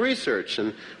did some research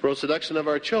and wrote Seduction of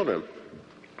Our Children.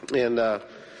 And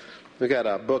we got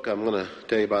a book I'm going to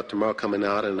tell you about tomorrow coming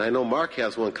out. And I know Mark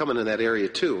has one coming in that area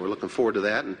too. We're looking forward to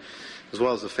that. And as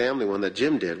well as the family one that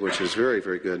Jim did, which is very,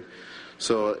 very good.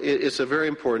 So it's a very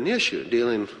important issue,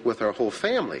 dealing with our whole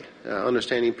family,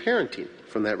 understanding parenting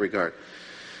from that regard.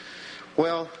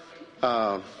 Well,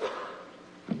 then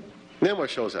what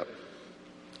shows up?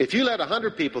 If you let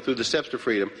 100 people through the steps to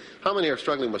freedom, how many are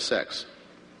struggling with sex?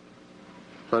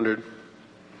 100.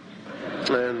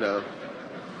 And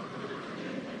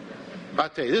I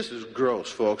tell you, this is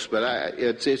gross, folks, but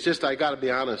it's just I got to be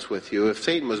honest with you. If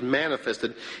Satan was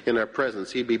manifested in our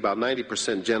presence, he'd be about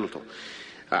 90% genital.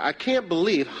 I can't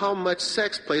believe how much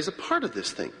sex plays a part of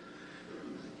this thing.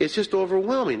 It's just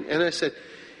overwhelming. And I said,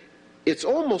 it's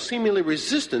almost seemingly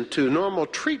resistant to normal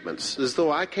treatments, as though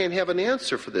I can't have an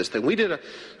answer for this thing. We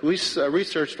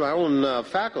researched our own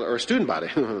faculty or student body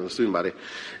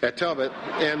at Talbot,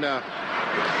 and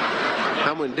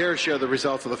I wouldn't dare share the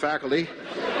results of the faculty.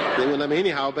 They wouldn't let me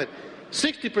anyhow. But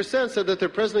 60% said that they're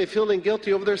presently feeling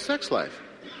guilty over their sex life.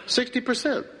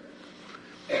 60%.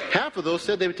 Half of those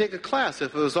said they would take a class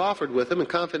if it was offered with them and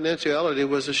confidentiality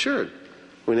was assured.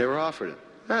 We never offered it.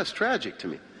 That's tragic to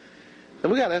me. And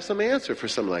we got to have some answer for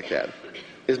something like that.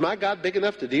 Is my God big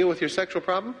enough to deal with your sexual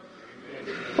problem?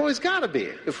 Oh, he's got to be.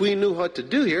 If we knew what to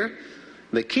do here.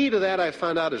 The key to that, I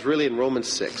found out, is really in Romans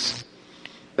 6.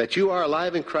 That you are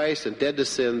alive in Christ and dead to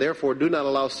sin. Therefore, do not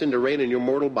allow sin to reign in your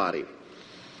mortal body.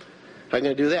 How are you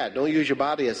going to do that? Don't use your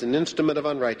body as an instrument of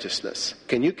unrighteousness.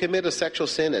 Can you commit a sexual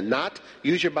sin and not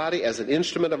use your body as an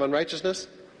instrument of unrighteousness?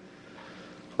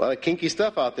 A lot of kinky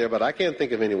stuff out there, but I can't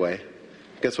think of any way.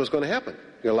 Guess what's going to happen?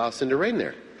 You're going to allow sin to reign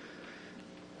there.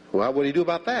 Well, what do you do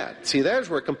about that? See, there's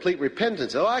where complete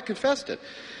repentance. Oh, I confessed it.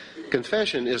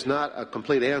 Confession is not a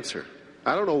complete answer.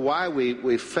 I don't know why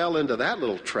we fell into that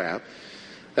little trap.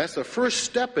 That's the first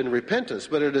step in repentance,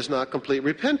 but it is not complete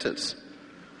repentance.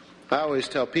 I always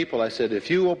tell people, I said, if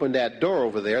you open that door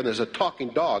over there, and there's a talking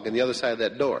dog on the other side of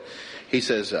that door. He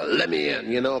says, let me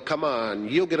in, come on,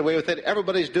 you'll get away with it.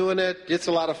 Everybody's doing it. It's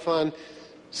a lot of fun.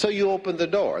 So you open the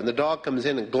door, and the dog comes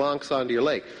in and glonks onto your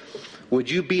leg. Would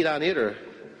you beat on it or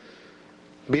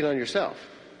beat on yourself?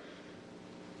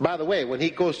 By the way, when he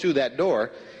goes through that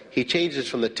door, he changes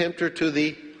from the tempter to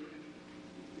the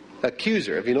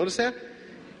accuser. Have you noticed that?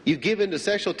 You give into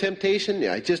sexual temptation,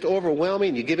 it's just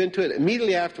overwhelming, you give into it.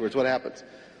 Immediately afterwards, what happens?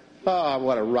 Oh,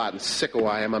 what a rotten sicko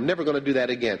I am. I'm never going to do that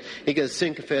again. He goes,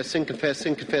 sin, confess, sin, confess,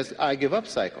 sin, confess, I give up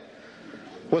cycle.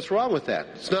 What's wrong with that?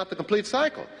 It's not the complete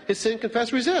cycle. It's sin,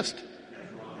 confess, resist.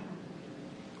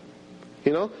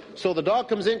 So the dog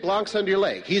comes in, glonks under your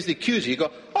leg. He's the accuser. You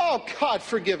go, oh, God,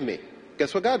 forgive me.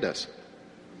 Guess what God does?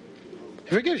 He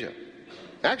forgives you.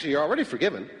 Actually, you're already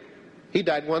forgiven. He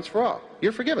died once for all.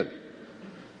 You're forgiven.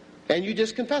 And you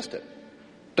just confessed it.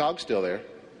 Dog's still there.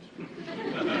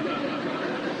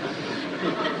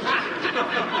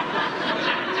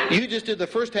 You just did the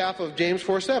first half of James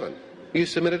 4:7. You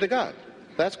submitted to God.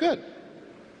 That's good.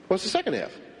 What's the second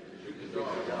half?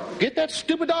 Get that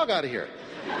stupid dog out of here.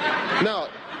 Now,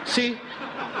 see,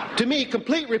 to me,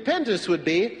 complete repentance would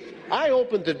be, I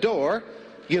opened the door,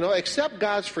 accept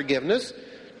God's forgiveness,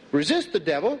 resist the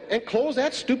devil, and close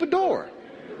that stupid door.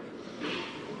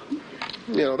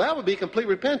 That would be complete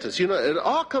repentance. It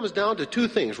all comes down to two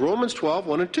things. Romans 12,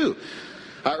 1 and 2.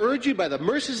 I urge you by the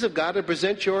mercies of God to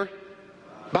present your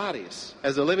bodies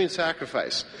as a living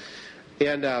sacrifice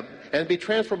and be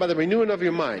transformed by the renewing of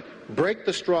your mind. Break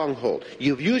the stronghold.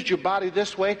 You've used your body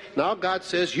this way. Now God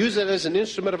says use it as an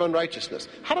instrument of unrighteousness.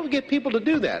 How do we get people to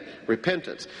do that?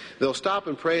 Repentance. They'll stop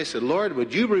and pray and say, Lord,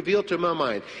 would you reveal to my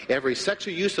mind every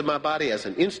sexual use of my body as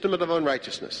an instrument of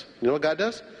unrighteousness? You know what God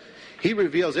does? He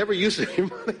reveals every use of your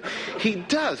money. He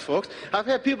does, folks. I've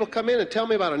had people come in and tell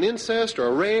me about an incest or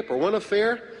a rape or one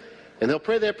affair, and they'll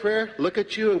pray that prayer, look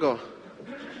at you and go,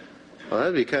 well,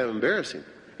 that'd be kind of embarrassing.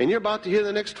 And you're about to hear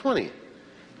the next 20.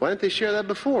 Why didn't they share that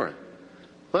before?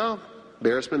 Well,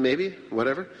 embarrassment maybe,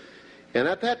 whatever. And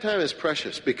at that time it's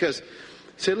precious because,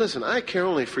 say, listen, I care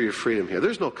only for your freedom here.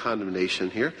 There's no condemnation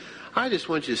here. I just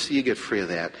want you to see you get free of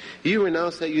that. You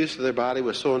renounce that use of their body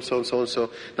with so-and-so and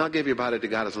so-and-so. Now give your body to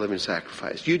God as a living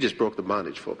sacrifice. You just broke the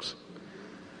bondage, folks.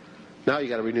 Now you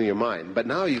got to renew your mind. But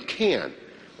now you can.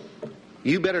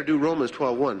 You better do Romans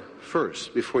 12:1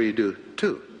 first before you do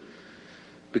 2.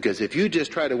 Because if you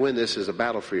just try to win this as a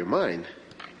battle for your mind,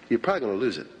 you're probably going to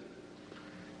lose it.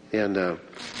 And,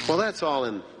 that's all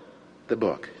in the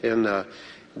book. And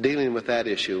dealing with that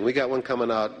issue. We got one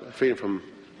coming out, freedom from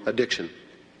addiction.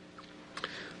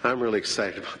 I'm really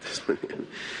excited about this one.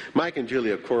 Mike and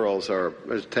Julia Quarles are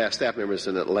staff members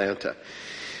in Atlanta.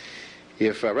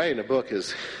 If writing a book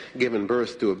is giving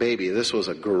birth to a baby, this was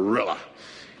a gorilla.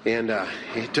 And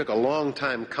it took a long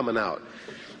time coming out.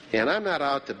 And I'm not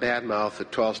out to badmouth the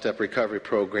 12-step recovery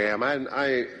program.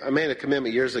 I made a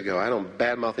commitment years ago. I don't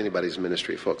badmouth anybody's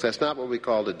ministry, folks. That's not what we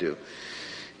call to do.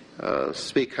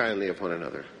 Speak kindly of one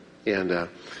another.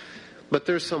 But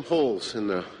there's some holes in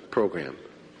the program.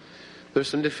 There's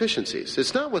some deficiencies.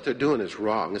 It's not what they're doing is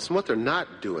wrong. It's what they're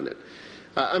not doing it.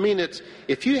 It's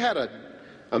if you had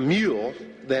a mule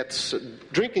that's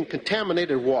drinking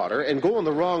contaminated water and going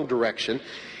the wrong direction,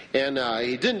 and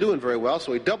he didn't do it very well,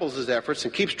 so he doubles his efforts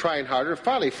and keeps trying harder, and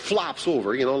finally flops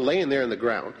over, laying there in the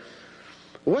ground.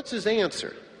 What's his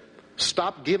answer?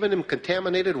 Stop giving him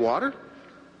contaminated water?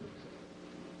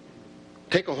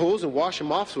 Take a hose and wash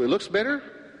him off so he looks better?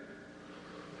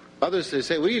 Others, they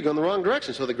say, well, you're going the wrong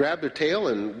direction. So they grab their tail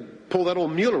and pull that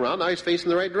old mule around. Now he's facing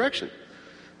the right direction.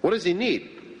 What does he need?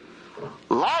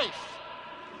 Life.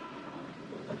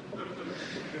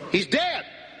 He's dead.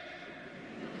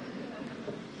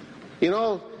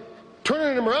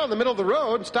 Turning him around in the middle of the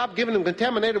road and stop giving him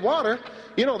contaminated water,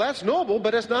 that's noble,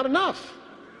 but it's not enough.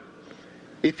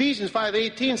 Ephesians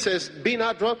 5:18 says, be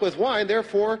not drunk with wine,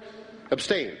 therefore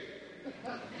abstain.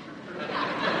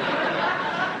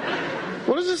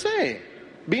 What does it say?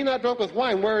 Be not drunk with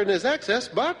wine wherein is excess,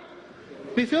 but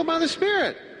be filled by the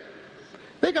Spirit.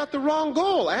 They got the wrong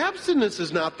goal. Abstinence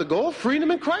is not the goal.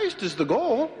 Freedom in Christ is the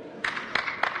goal.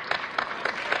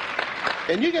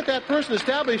 And you get that person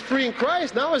established free in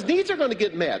Christ, now his needs are going to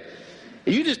get met.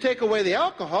 You just take away the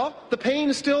alcohol, the pain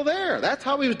is still there. That's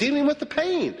how he was dealing with the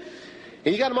pain.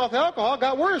 And you got him off alcohol, it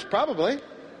got worse, probably.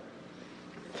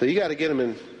 So you got to get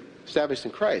him established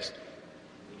in Christ.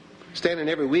 Standing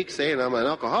every week saying I'm an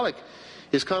alcoholic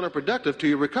is counterproductive to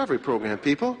your recovery program,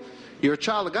 people. You're a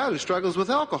child of God who struggles with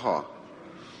alcohol.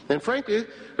 And frankly,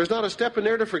 there's not a step in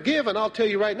there to forgive, and I'll tell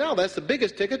you right now, that's the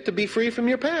biggest ticket to be free from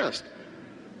your past.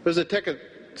 There's a ticket,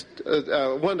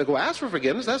 one to go ask for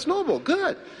forgiveness. That's noble,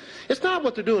 good. It's not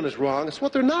what they're doing is wrong, it's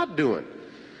what they're not doing.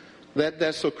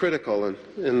 That's so critical,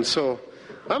 and so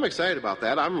I'm excited about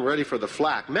that. I'm ready for the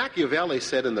flack. Machiavelli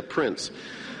said in The Prince,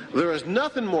 there is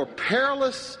nothing more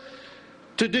perilous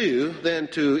to do than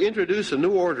to introduce a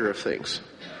new order of things.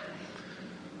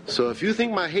 So if you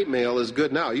think my hate mail is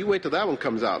good now, you wait till that one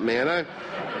comes out, man.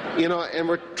 And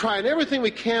we're trying everything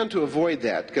we can to avoid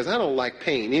that because I don't like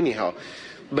pain anyhow.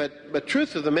 But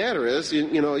truth of the matter is,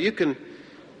 you can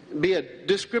be a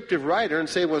descriptive writer and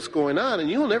say what's going on, and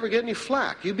you'll never get any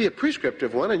flack. You be a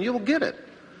prescriptive one, and you'll get it.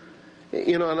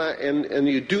 And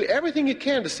you do everything you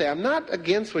can to say, I'm not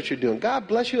against what you're doing. God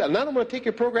bless you. I'm not going to take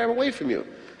your program away from you.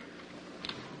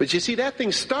 But you see, that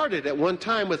thing started at one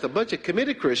time with a bunch of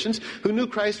committed Christians who knew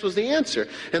Christ was the answer,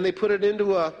 and they put it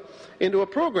into a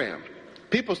program.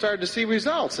 People started to see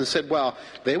results and said, well,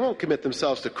 they won't commit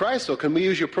themselves to Christ, so can we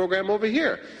use your program over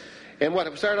here? And what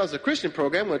started out as a Christian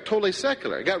program went totally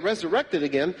secular. It got resurrected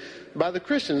again by the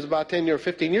Christians about 10 or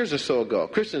 15 years or so ago.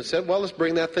 Christians said, well, let's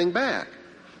bring that thing back.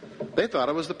 They thought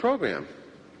it was the program.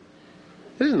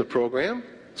 It isn't the program.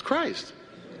 It's Christ.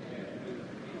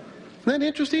 Isn't that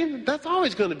interesting? That's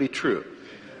always going to be true.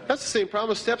 That's the same problem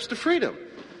with Steps to Freedom.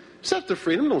 Steps to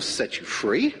Freedom don't set you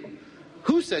free.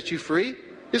 Who sets you free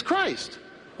is Christ.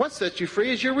 What sets you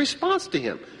free is your response to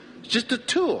Him. It's just a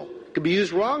tool. It can be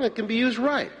used wrong, it can be used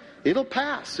right. It'll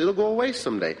pass. It'll go away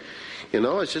someday.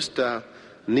 It's just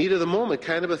need of the moment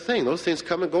kind of a thing. Those things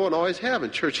come and go and always have in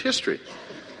church history.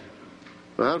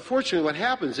 Well, unfortunately, what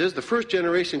happens is the first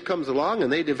generation comes along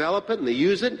and they develop it and they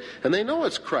use it and they know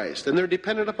it's Christ and they're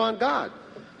dependent upon God.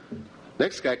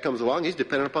 Next guy comes along, he's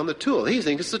dependent upon the tool. He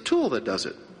thinks it's the tool that does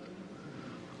it.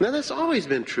 Now, that's always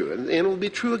been true, and it will be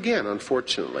true again,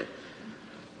 unfortunately.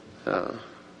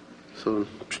 So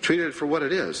treat it for what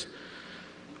it is.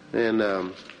 And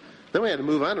then we had to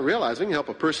move on to realize we can help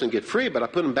a person get free, but I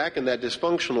put them back in that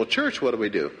dysfunctional church. What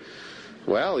do?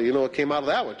 Well, what came out of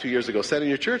that one 2 years ago, setting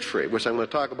your church free, which I'm going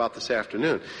to talk about this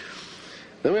afternoon.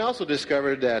 Then we also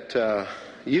discovered that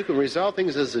you can resolve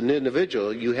things as an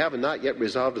individual you have not yet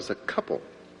resolved as a couple.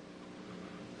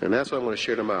 And that's what I'm going to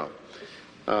share them out.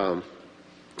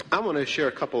 I want to share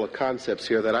a couple of concepts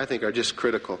here that I think are just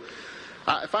critical.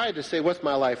 If I had to say, what's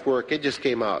my life work, it just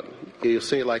came out. You'll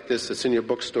see it like this. It's in your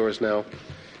bookstores now.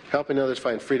 Helping others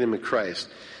find freedom in Christ.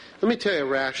 Let me tell you a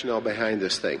rationale behind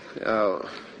this thing.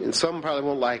 And some probably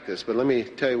won't like this, but let me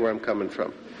tell you where I'm coming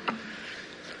from.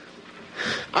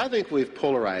 I think we've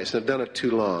polarized and have done it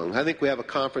too long. I think we have a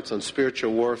conference on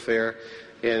spiritual warfare,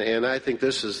 And I think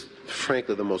this is,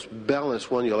 frankly, the most balanced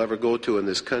one you'll ever go to in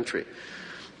this country.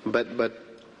 But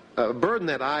a burden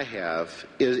that I have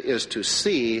is to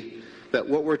see that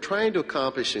what we're trying to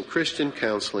accomplish in Christian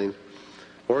counseling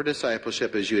or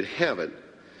discipleship, as you'd have it,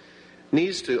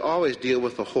 needs to always deal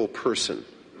with the whole person.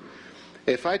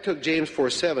 If I took James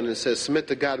 4:7 and says, submit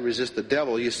to God, resist the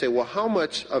devil, you say, well, how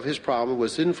much of his problem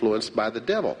was influenced by the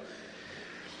devil?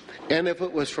 And if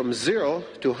it was from 0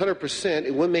 to 100%,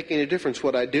 it wouldn't make any difference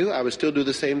what I do. I would still do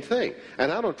the same thing.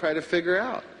 And I don't try to figure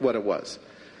out what it was.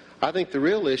 I think the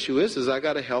real issue is I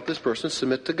got to help this person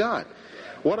submit to God.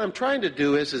 What I'm trying to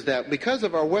do is that because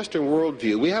of our Western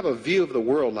worldview, we have a view of the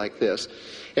world like this.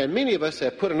 And many of us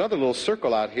have put another little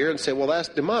circle out here and say, well, that's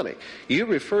demonic. You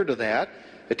refer to that.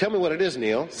 Tell me what it is,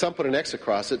 Neil. Some put an X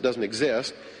across it. It doesn't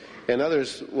exist. And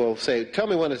others will say, tell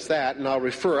me when it's that, and I'll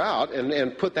refer out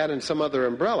and put that in some other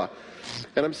umbrella.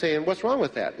 And I'm saying, what's wrong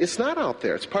with that? It's not out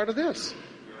there. It's part of this.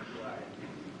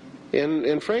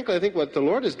 And frankly, I think what the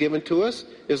Lord has given to us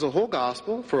is a whole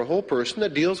gospel for a whole person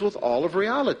that deals with all of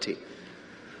reality.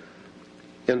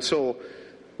 And so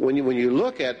when you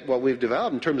look at what we've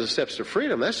developed in terms of steps to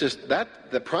freedom, that's just that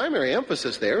the primary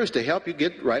emphasis there is to help you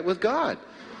get right with God.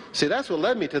 See, that's what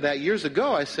led me to that years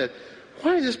ago. I said,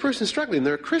 why is this person struggling?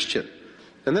 They're a Christian.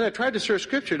 And then I tried to search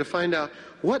Scripture to find out,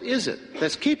 what is it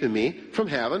that's keeping me from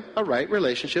having a right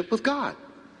relationship with God?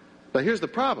 Now, here's the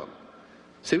problem.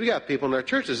 See, we got people in our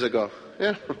churches that go,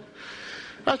 yeah,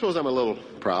 I suppose I'm a little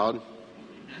proud.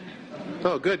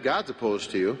 Oh, good, God's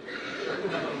opposed to you.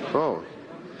 Oh,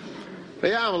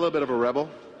 yeah, I'm a little bit of a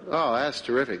rebel. Oh, that's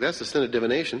terrific. That's the sin of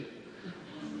divination.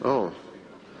 Oh,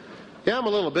 yeah, I'm a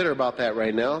little bitter about that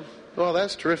right now. Oh,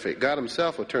 that's terrific. God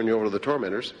himself will turn you over to the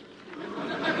tormentors.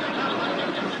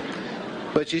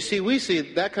 But you see, we see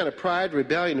that kind of pride,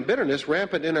 rebellion, and bitterness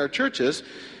rampant in our churches,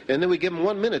 and then we give them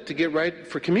 1 minute to get right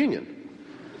for communion.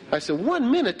 I said, 1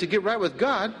 minute to get right with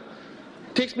God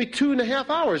takes me 2.5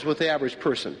 hours with the average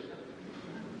person.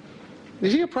 You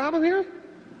see a problem here?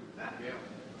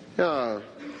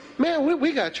 Man,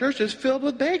 we got churches filled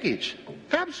with baggage.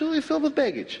 Absolutely filled with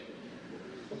baggage.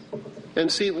 And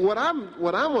see, what I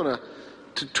want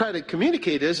to try to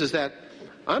communicate is that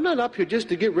I'm not up here just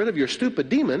to get rid of your stupid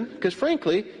demon, because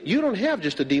frankly, you don't have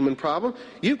just a demon problem.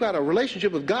 You've got a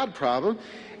relationship with God problem,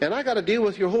 and I got to deal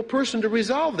with your whole person to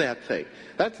resolve that thing.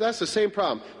 That's the same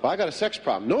problem. Well, I got a sex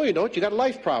problem. No, you don't. You got a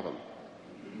life problem.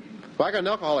 Well, I got an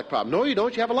alcoholic problem. No, you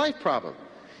don't. You have a life problem.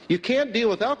 You can't deal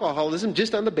with alcoholism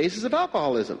just on the basis of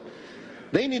alcoholism.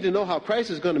 They need to know how Christ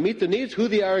is going to meet their needs, who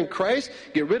they are in Christ,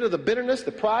 get rid of the bitterness,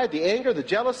 the pride, the anger, the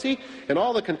jealousy, and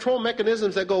all the control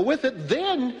mechanisms that go with it.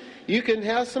 Then you can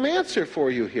have some answer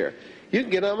for you here. You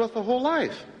can get on with the whole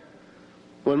life.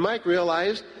 When Mike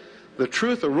realized the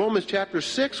truth of Romans chapter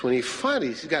 6, when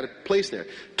he's got a place there.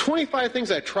 25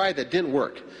 things I tried that didn't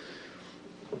work.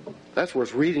 That's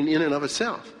worth reading in and of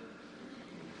itself.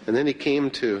 And then he came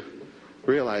to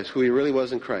realize who he really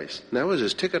was in Christ. And that was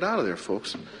his ticket out of there,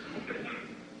 folks.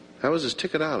 That was his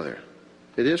ticket out of there.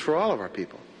 It is for all of our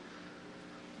people.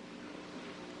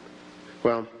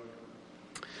 Well,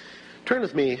 turn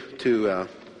with me to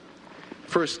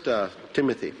 2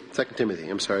 Timothy,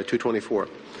 2:24.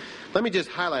 Let me just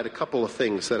highlight a couple of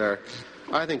things that are,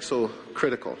 I think, so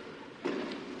critical.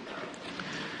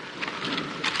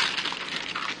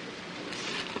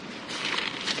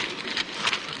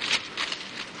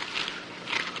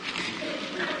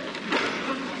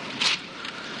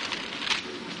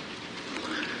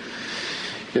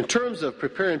 In terms of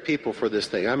preparing people for this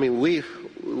thing, I mean, we,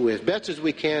 as best as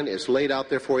we can, it's laid out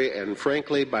there for you, and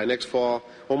frankly, by next fall,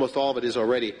 almost all of it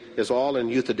is all in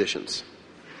youth editions.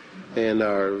 And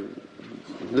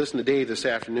listen to Dave this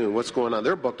afternoon, what's going on.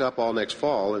 They're booked up all next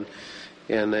fall and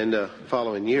then the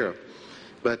following year.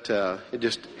 But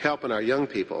just helping our young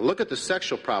people. Look at the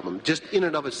sexual problem, just in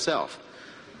and of itself.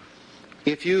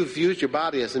 If you've used your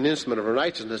body as an instrument of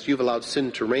unrighteousness, you've allowed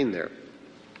sin to reign there.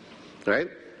 Right?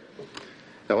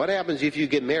 Now, what happens if you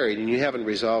get married and you haven't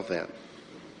resolved that?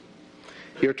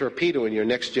 You're torpedoing your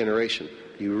next generation.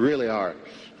 You really are.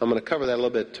 I'm going to cover that a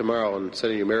little bit tomorrow on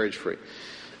setting your marriage free.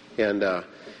 And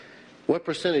what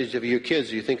percentage of your kids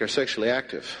do you think are sexually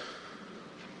active?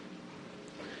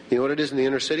 You know what it is in the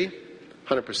inner city?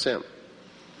 100%.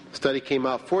 A study came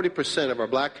out, 40% of our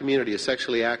black community is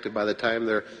sexually active by the time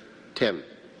they're 10.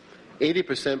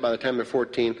 80% by the time they're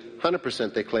 14.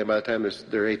 100% they claim by the time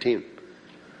they're 18.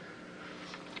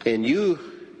 And you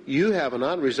have an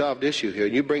unresolved issue here,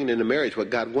 and you bring it into marriage, what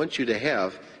God wants you to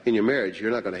have in your marriage, you're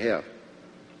not going to have.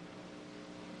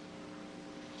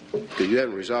 Because you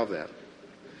haven't resolved that.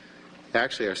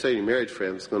 Actually, our Studying Marriage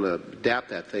friend is going to adapt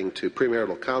that thing to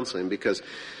premarital counseling, because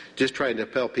just trying to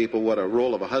tell people what a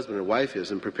role of a husband and wife is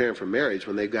in preparing for marriage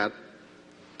when they've got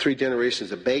 3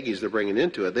 generations of baggage they're bringing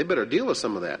into it. They better deal with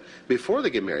some of that before they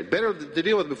get married. Better to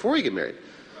deal with it before you get married.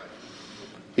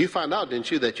 You found out, didn't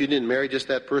you, that you didn't marry just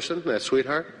that person, that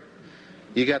sweetheart?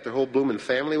 You got their whole blooming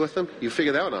family with them? You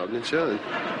figured that one out, didn't you?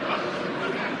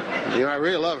 You know, I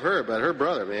really love her, but her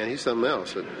brother, man, he's something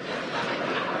else.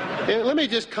 And let me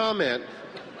just comment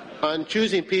on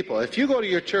choosing people. If you go to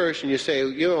your church and you say,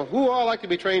 you know, who all like to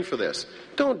be trained for this?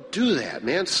 Don't do that,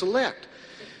 man. Select.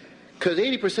 Because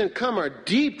 80% come are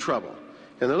deep trouble,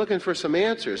 and they're looking for some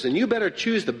answers. And you better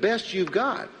choose the best you've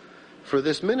got for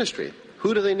this ministry.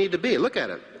 Who do they need to be? Look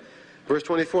at it. Verse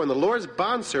 24, and the Lord's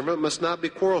bondservant must not be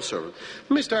quarrelsome.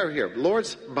 Let me start here.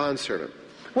 Lord's bondservant.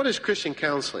 What is Christian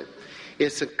counseling?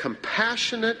 It's a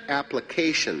compassionate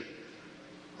application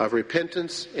of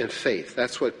repentance and faith.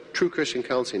 That's what true Christian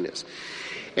counseling is.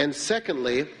 And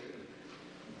secondly,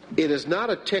 it is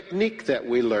not a technique that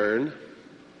we learn.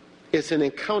 It's an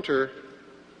encounter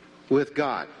with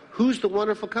God. Who's the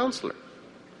wonderful counselor?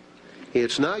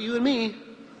 It's not you and me.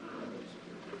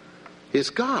 It's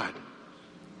God.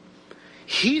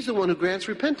 He's the one who grants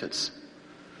repentance.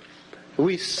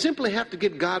 We simply have to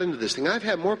get God into this thing. I've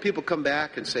had more people come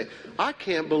back and say, I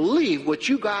can't believe what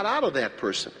you got out of that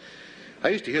person. I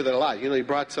used to hear that a lot. You know, you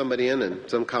brought somebody in and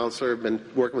some counselor had been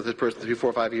working with this person 3,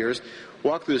 4, 5 years,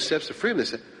 walked through the steps of freedom. They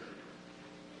said,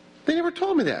 they never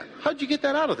told me that. How'd you get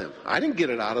that out of them? I didn't get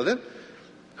it out of them.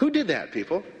 Who did that,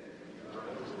 people?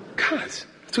 God. That's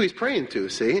who he's praying to,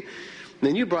 see? And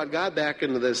then you brought God back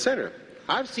into the center.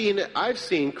 I've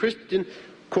seen Christian,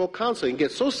 quote, counseling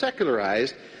get so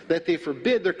secularized that they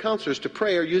forbid their counselors to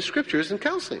pray or use scriptures in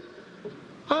counseling.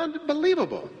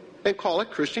 Unbelievable. And call it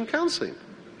Christian counseling.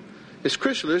 It's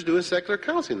Christianers doing secular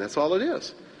counseling. That's all it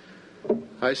is.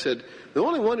 I said, the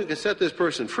only one who can set this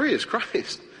person free is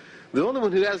Christ. The only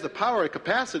one who has the power and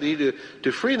capacity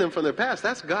to free them from their past,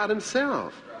 that's God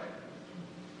himself.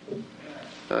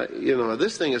 You know,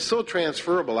 this thing is so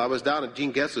transferable. I was down at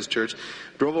Gene Getz's church,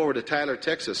 drove over to Tyler,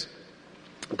 Texas.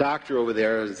 A doctor over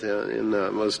there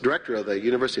was director of the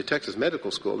University of Texas Medical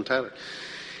School in Tyler.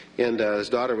 And his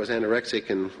daughter was anorexic,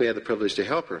 and we had the privilege to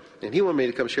help her. And he wanted me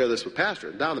to come share this with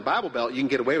Pastor. Down the Bible Belt, you can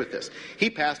get away with this. He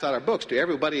passed out our books to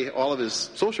everybody, all of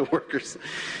his social workers.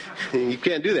 You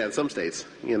can't do that in some states,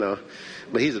 you know.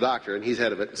 But he's a doctor, and he's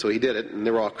head of it, so he did it, and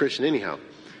they were all Christian anyhow.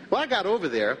 Well, I got over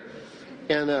there,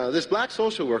 and this black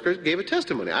social worker gave a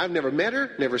testimony. I've never met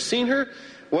her, never seen her,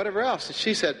 whatever else. And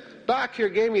she said, Doc here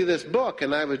gave me this book,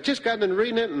 and I was just gotten into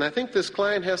reading it, and I think this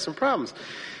client has some problems,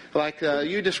 like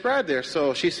you described there.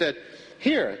 So she said,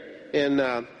 here,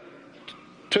 and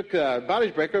took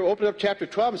Bondage Breaker, opened up chapter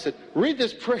 12, and said, read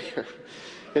this prayer.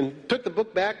 And took the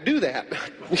book back, do that.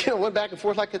 You know, went back and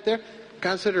forth like that there.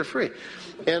 God set her free.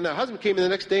 And her husband came in the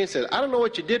next day and said, I don't know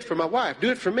what you did for my wife. Do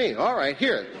it for me. All right,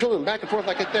 here. Going back and forth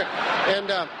like that there.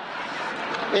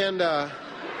 And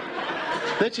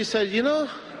then she said, you know,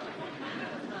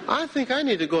 I think I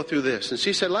need to go through this. And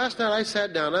she said, last night I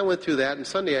sat down, I went through that, and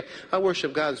Sunday I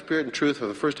worshiped God in spirit and truth for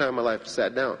the first time in my life. I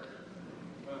sat down.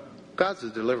 God's the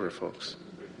deliverer, folks.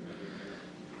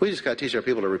 We just got to teach our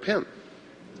people to repent.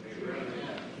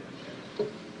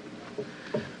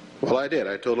 Well, I did.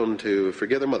 I told them to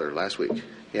forgive their mother last week.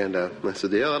 And I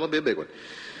said, yeah, that'll be a big one.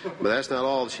 But that's not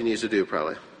all she needs to do,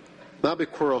 probably. Not be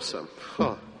quarrelsome.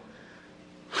 Oh.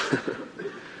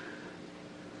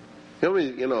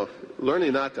 You know,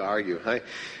 learning not to argue.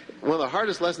 One of the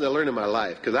hardest lessons I learned in my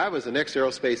life, because I was an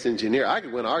ex-aerospace engineer. I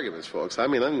could win arguments, folks. I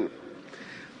mean, I'm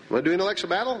doing an intellectual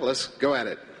battle? Let's go at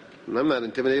it. And I'm not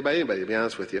intimidated by anybody, to be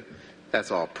honest with you.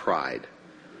 That's all pride.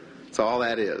 That's all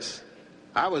that is.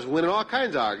 I was winning all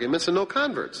kinds of arguments and no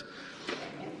converts.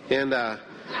 And I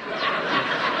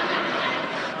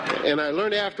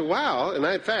learned after a while, and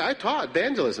in fact, I taught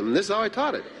evangelism, and this is how I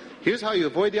taught it. Here's how you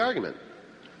avoid the argument.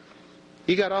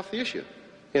 You got off the issue.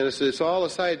 And it's all a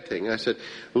side thing. I said,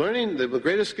 learning, the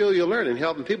greatest skill you'll learn in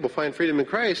helping people find freedom in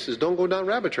Christ is don't go down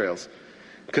rabbit trails.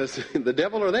 Because the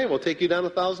devil or they will take you down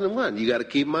 1,001. You got to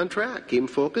keep them on track, keep them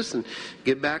focused, and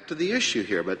get back to the issue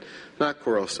here, but not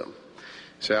quarrelsome.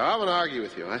 So I want to argue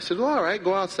with you. I said, well, all right,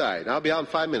 go outside. I'll be out in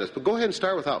 5 minutes, but go ahead and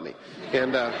start without me.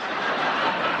 And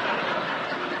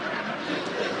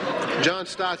John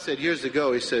Stott said years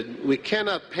ago, he said, we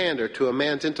cannot pander to a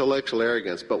man's intellectual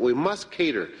arrogance, but we must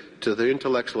cater to their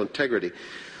intellectual integrity.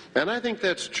 And I think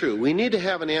that's true. We need to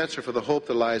have an answer for the hope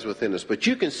that lies within us. But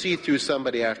you can see through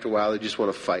somebody after a while, they just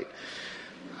want to fight.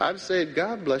 I'd say,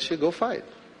 God bless you, go fight.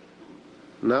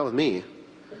 Not with me.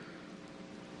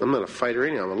 I'm not a fighter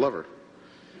anyhow, I'm a lover.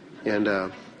 And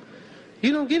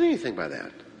you don't get anything by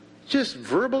that. Just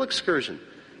verbal excursion.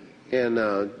 And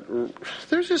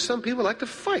there's just some people who like to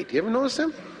fight. You ever notice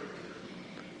them?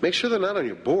 Make sure they're not on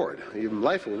your board. Your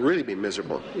life will really be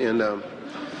miserable and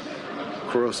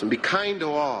corrosive. Be kind to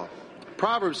all.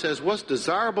 Proverbs says, what's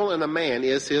desirable in a man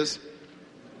is his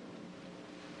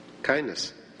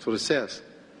kindness. That's what it says.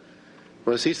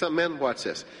 Want to see something, men? Watch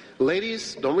this.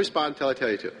 Ladies, don't respond until I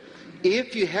tell you to.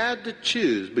 If you had to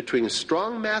choose between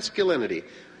strong masculinity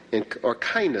or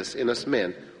kindness in us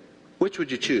men, which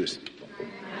would you choose?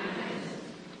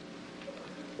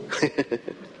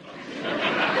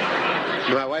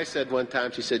 My wife said one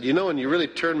time, she said, you know when you really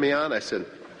turn me on? I said,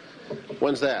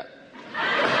 when's that?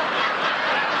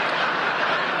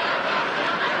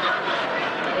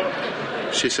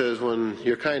 She says, when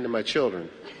you're kind to my children.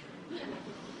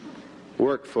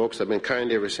 Worked, folks. I've been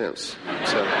kind ever since.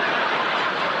 So,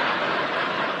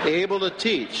 able to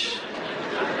teach.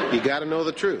 You got to know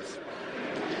the truth.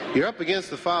 You're up against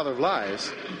the father of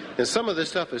lies, and some of this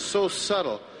stuff is so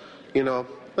subtle, you know.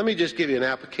 Let me just give you an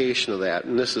application of that,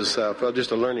 and this is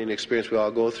just a learning experience we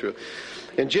all go through.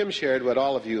 And Jim shared what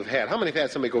all of you have had. How many have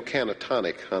had somebody go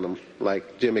catatonic on them,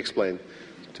 like Jim explained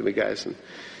to me, guys?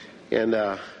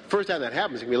 And first time that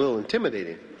happens, it can be a little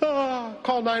intimidating. Oh,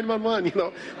 call 911, you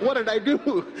know. What did I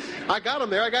do? I got them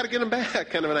there. I got to get them back,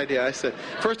 kind of an idea. I said,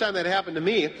 first time that happened to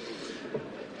me,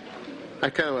 I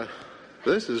kind of went,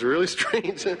 this is really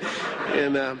strange.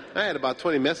 And I had about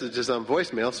 20 messages on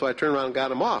voicemail, so I turned around and got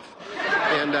them off.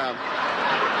 And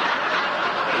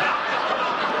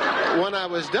when I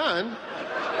was done,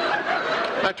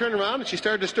 I turned around and she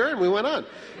started to stir and we went on.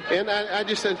 And I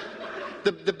just said,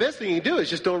 the best thing you can do is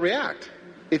just don't react.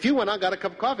 If you went out, got a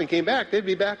cup of coffee and came back, they'd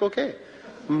be back okay.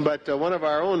 But one of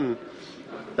our own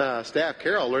staff,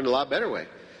 Carol, learned a lot better way.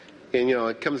 And, you know,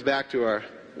 it comes back to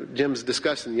Jim's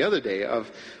discussion the other day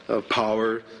of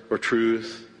power or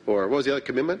truth or what was the other,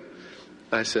 commitment?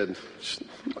 I said,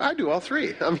 I do all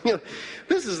three. I mean, you know,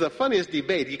 this is the funniest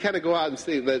debate. You kind of go out and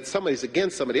say that somebody's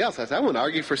against somebody else. I said, I want to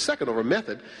argue for a second over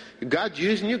method. God's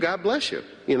using you, God bless you,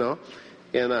 you know.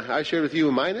 And I shared with you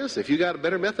what mine is. If you got a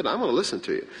better method, I'm going to listen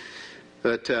to you.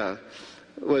 But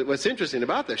what's interesting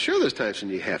about that, sure, there's times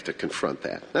when you have to confront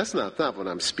that. That's not what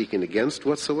I'm speaking against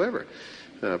whatsoever.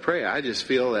 Pray. I just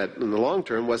feel that in the long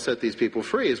term, what set these people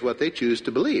free is what they choose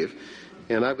to believe.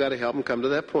 And I've got to help them come to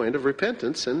that point of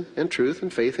repentance and truth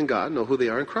and faith in God, know who they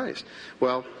are in Christ.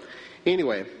 Well,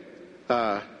 anyway,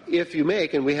 if you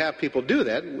make, and we have people do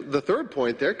that, the third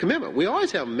point there, commitment. We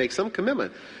always have them make some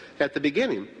commitment at the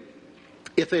beginning.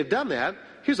 If they've done that,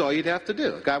 here's all you'd have to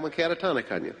do. A guy went catatonic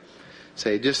on you.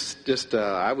 Say,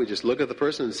 I would just look at the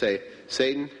person and say,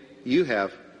 Satan, you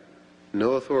have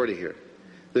no authority here.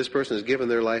 This person has given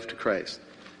their life to Christ.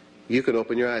 You can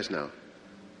open your eyes now.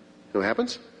 You know what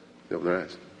happens? They open their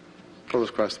eyes.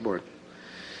 Almost across the board.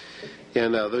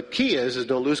 And the key is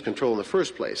don't lose control in the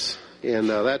first place. And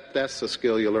that's a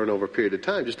skill you learn over a period of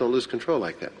time. Just don't lose control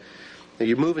like that. And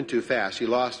you're moving too fast. You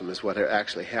lost them is what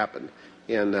actually happened.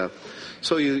 And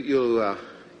so you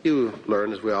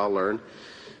learn as we all learn.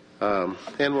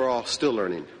 And we're all still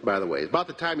learning, by the way. About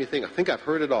the time you think, I think I've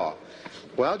heard it all.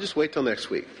 Well, just wait till next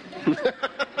week. I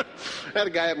had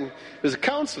a guy who was a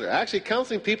counselor, actually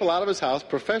counseling people out of his house,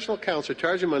 professional counselor,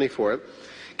 charging money for it,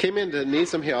 came in to need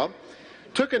some help,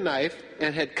 took a knife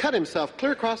and had cut himself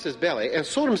clear across his belly and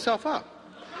sewed himself up.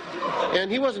 And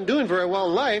he wasn't doing very well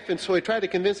in life, and so he tried to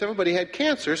convince everybody he had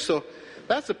cancer, so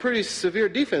that's a pretty severe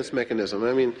defense mechanism.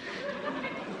 I mean,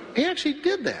 he actually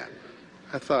did that.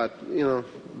 I thought, you know,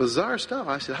 bizarre stuff.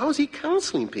 I said, how is he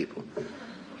counseling people?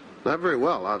 Not very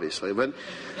well, obviously, but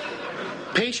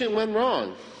patient went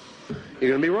wrong. You're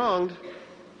going to be wronged.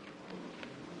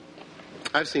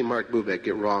 I've seen Mark Bubeck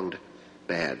get wronged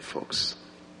bad, folks.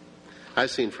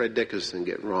 I've seen Fred Dickinson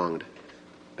get wronged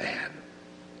bad.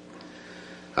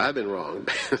 I've been wronged.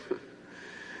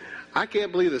 I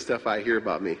can't believe the stuff I hear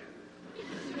about me.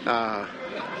 And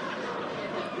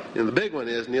the big one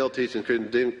is Neil teaching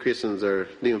Christians are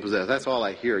demon-possessed. That's all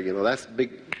I hear, you know. That's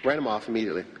big. Write them off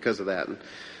immediately because of that. And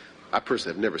I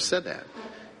personally have never said that,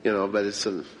 you know, but it's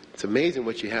amazing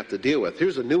what you have to deal with.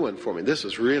 Here's a new one for me. This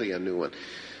is really a new one.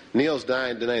 Neil's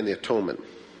denying the atonement.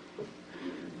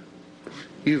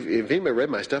 Have anybody read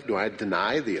my stuff? Do I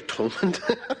deny the atonement?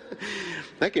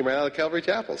 That came right out of Calvary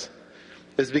Chapels.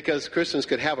 It's because Christians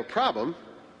could have a problem,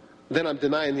 then I'm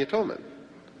denying the atonement.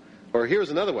 Or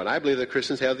here's another one. I believe that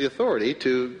Christians have the authority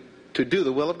to do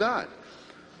the will of God.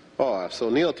 Oh, so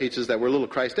Neil teaches that we're little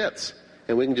Christettes,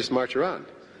 and we can just march around.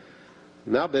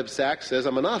 Now Bibb Sachs says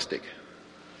I'm a Gnostic.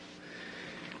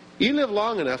 You live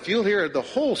long enough, you'll hear the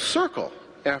whole circle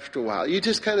after a while. You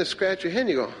just kind of scratch your head and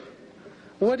you go,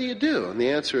 what do you do? And the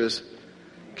answer is,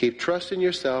 keep trusting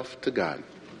yourself to God.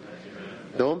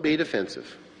 Don't be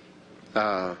defensive.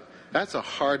 That's a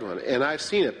hard one. And I've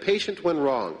seen it. Patient when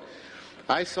wrong.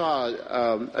 I saw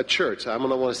a church, I don't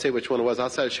want to say which one it was,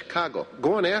 outside of Chicago,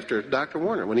 going after Dr.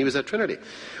 Warner when he was at Trinity.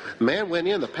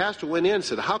 The pastor went in and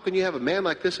said, how can you have a man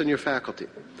like this in your faculty?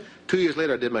 2 years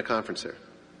later, I did my conference there.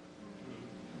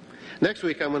 Next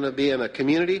week, I'm going to be in a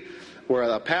community where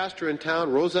a pastor in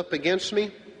town rose up against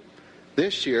me.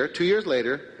 This year, 2 years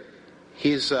later,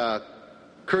 he's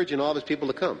encouraging all of his people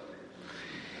to come.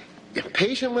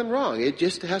 Patient when wrong. It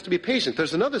just has to be patient.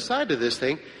 There's another side to this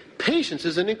thing. Patience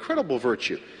is an incredible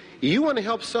virtue. You want to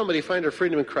help somebody find their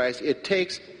freedom in Christ, it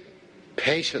takes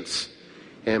patience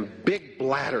and big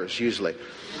bladders usually.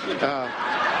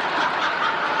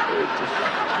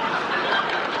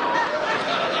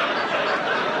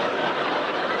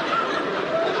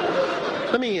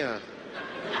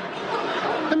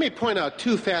 Let me point out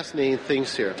two fascinating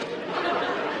things here.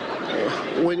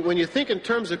 When you think in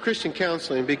terms of Christian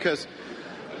counseling, because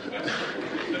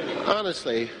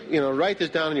honestly, write this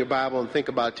down in your Bible and think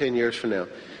about 10 years from now.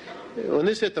 When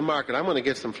this hit the market, I'm going to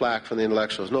get some flack from the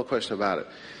intellectuals, no question about it.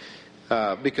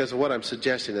 Because of what I'm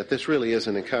suggesting, that this really is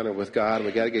an encounter with God.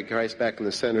 We've got to get Christ back in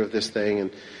the center of this thing,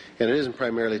 and it isn't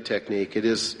primarily technique. It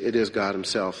is God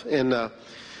himself. And,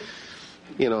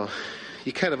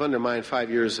 you kind of undermine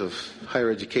 5 years of higher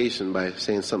education by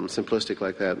saying something simplistic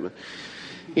like that. But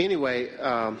anyway,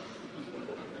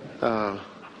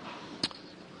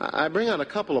 I bring out a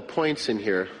couple of points in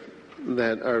here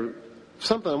that are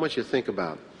something I want you to think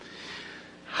about.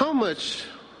 How much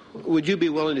would you be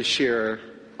willing to share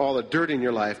all the dirt in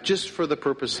your life just for the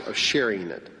purpose of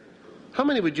sharing it? How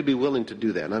many would you be willing to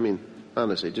do that? I mean,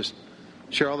 honestly, just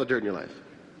share all the dirt in your life.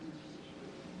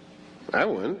 I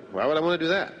wouldn't. Why would I want to do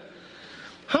that?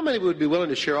 How many would be willing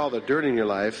to share all the dirt in your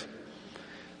life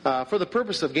for the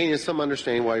purpose of gaining some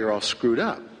understanding why you're all screwed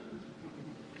up?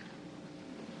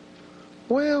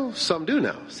 Well, some do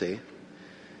now, see.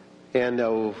 And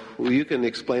you can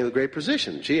explain with great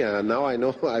precision. Gee, now I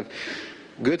know I've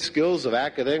good skills of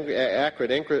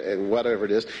accurate, whatever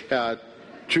it is,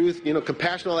 truth,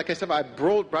 compassion, all that kind of stuff. I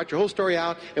brought your whole story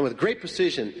out, and with great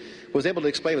precision was able to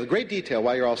explain with great detail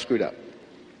why you're all screwed up.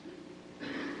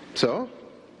 So,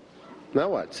 now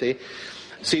what? See,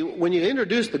 when you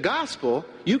introduce the gospel,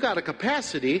 you got a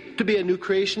capacity to be a new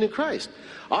creation in Christ.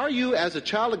 Are you, as a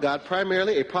child of God,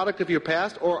 primarily a product of your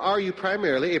past, or are you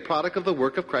primarily a product of the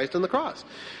work of Christ on the cross?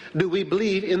 Do we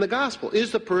believe in the gospel?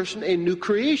 Is the person a new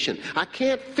creation? I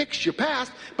can't fix your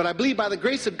past, but I believe by the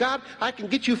grace of God, I can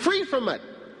get you free from it.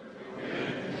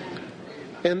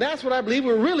 And that's what I believe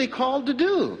we're really called to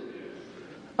do.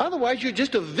 Otherwise, you're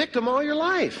just a victim all your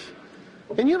life.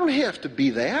 And you don't have to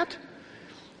be that.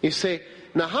 You say,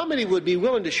 now how many would be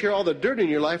willing to share all the dirt in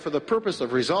your life for the purpose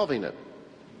of resolving it?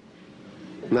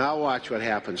 Now watch what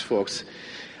happens, folks.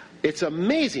 It's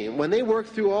amazing when they work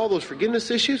through all those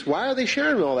forgiveness issues. Why are they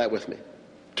sharing all that with me?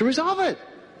 To resolve it.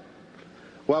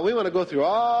 Well, we want to go through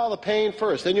all the pain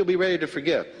first, then you'll be ready to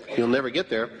forgive. You'll never get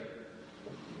there.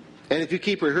 And if you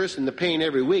keep rehearsing the pain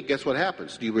every week, guess what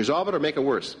happens? Do you resolve it or make it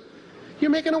worse?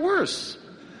 You're making it worse.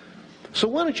 So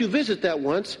why don't you visit that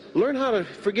once, learn how to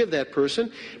forgive that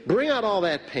person, bring out all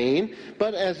that pain,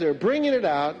 but as they're bringing it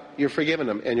out, you're forgiving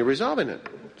them and you're resolving it.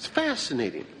 It's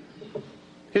fascinating.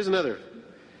 Here's another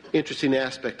interesting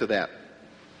aspect of that.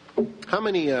 How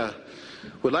many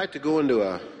would like to go into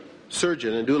a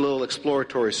surgeon and do a little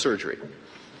exploratory surgery?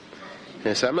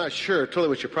 And so I'm not sure totally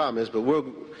what your problem is, but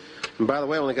and by the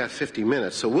way, I only got 50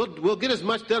 minutes, so we'll get as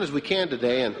much done as we can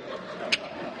today. And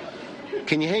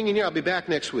can you hang in here? I'll be back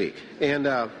next week. And,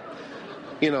 and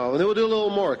then we'll do a little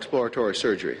more exploratory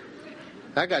surgery.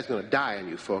 That guy's going to die on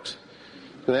you, folks.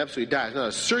 He's going to absolutely die. There's not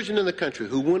a surgeon in the country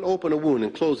who wouldn't open a wound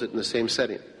and close it in the same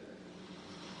setting.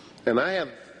 And I have,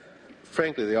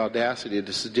 frankly, the audacity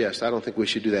to suggest I don't think we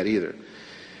should do that either.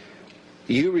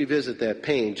 You revisit that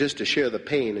pain just to share the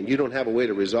pain, and you don't have a way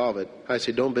to resolve it. I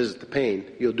say, don't visit the pain.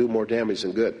 You'll do more damage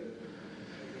than good.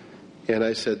 And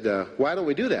I said, why don't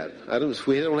we do that?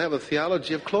 We don't have a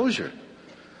theology of closure.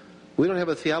 We don't have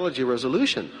a theology of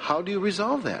resolution. How do you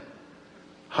resolve that?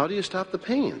 How do you stop the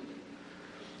pain?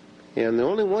 And the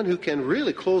only one who can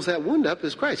really close that wound up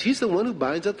is Christ. He's the one who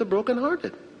binds up the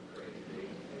brokenhearted.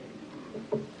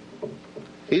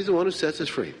 He's the one who sets us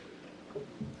free.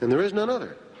 And there is none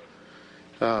other.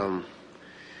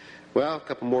 Well, a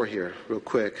couple more here, real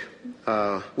quick.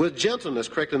 With gentleness,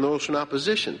 correcting those in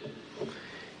opposition.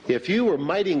 If you were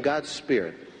mighty in God's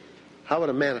Spirit, how would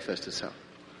it manifest itself?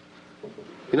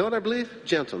 You know what I believe?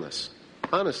 Gentleness.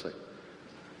 Honestly.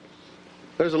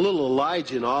 There's a little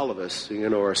Elijah in all of us,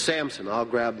 or Samson. I'll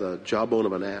grab the jawbone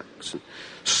of an axe and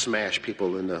smash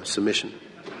people into submission.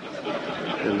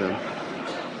 And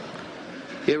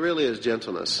it really is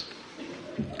gentleness.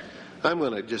 I'm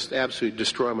going to just absolutely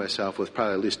destroy myself with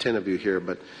probably at least 10 of you here,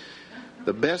 but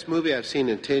the best movie I've seen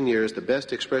in 10 years, the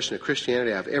best expression of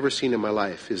Christianity I've ever seen in my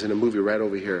life is in a movie right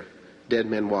over here, Dead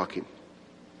Men Walking.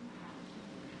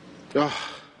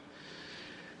 Oh,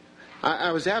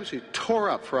 I was absolutely tore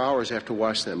up for hours after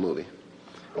watching that movie.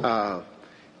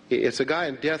 It's a guy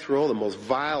in death row, the most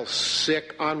vile,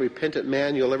 sick, unrepentant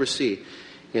man you'll ever see.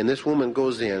 And this woman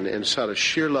goes in and out of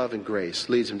sheer love and grace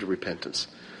leads him to repentance.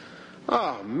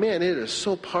 Oh, man, it is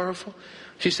so powerful.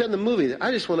 She said in the movie,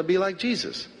 I just want to be like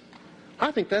Jesus.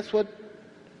 I think that's what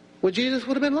Jesus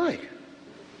would have been like.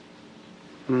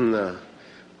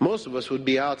 Most of us would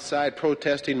be outside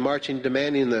protesting, marching,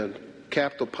 demanding the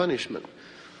capital punishment.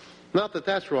 Not that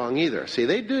that's wrong either. See,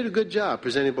 they did a good job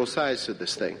presenting both sides to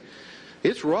this thing.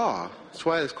 It's raw. That's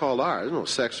why it's called art. There's no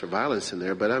sex or violence in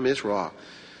there, but I mean, it's raw.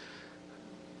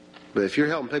 But if you're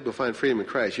helping people find freedom in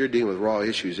Christ, you're dealing with raw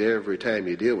issues every time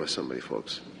you deal with somebody,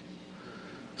 folks.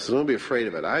 So don't be afraid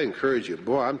of it. I encourage you.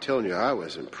 Boy, I'm telling you, I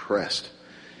was impressed.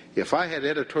 If I had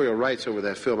editorial rights over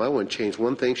that film, I wouldn't change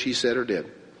one thing she said or did.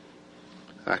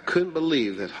 I couldn't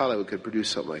believe that Hollywood could produce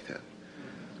something like that.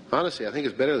 Honestly, I think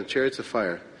it's better than Chariots of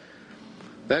Fire.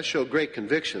 That showed great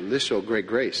conviction. This showed great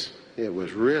grace. It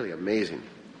was really amazing.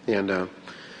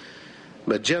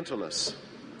 But gentleness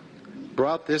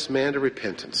brought this man to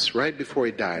repentance right before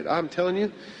he died. I'm telling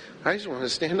you, I just want to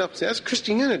stand up and say, that's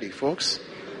Christianity, folks.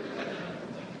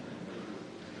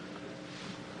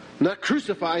 Not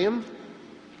crucify him,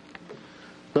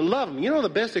 but love him. You know the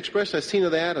best expression I've seen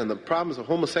of that and the problems of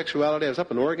homosexuality? I was up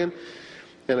in Oregon,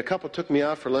 and a couple took me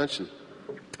out for lunch, and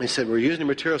they said, we're using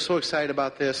material, so excited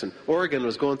about this. And Oregon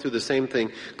was going through the same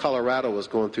thing Colorado was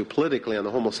going through politically on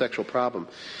the homosexual problem.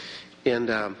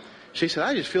 And she said,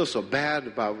 I just feel so bad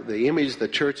about the image the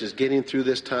church is getting through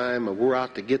this time. And we're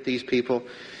out to get these people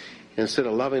instead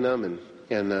of loving them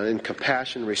and in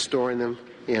compassion, restoring them.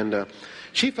 And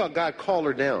she felt God called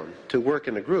her down to work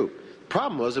in a group.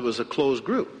 Problem was, it was a closed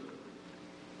group.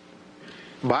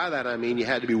 By that I mean you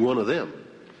had to be one of them.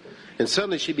 And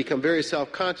suddenly she became very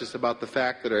self-conscious about the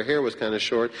fact that her hair was kind of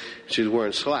short. She was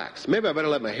wearing slacks. Maybe I better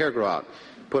let my hair grow out,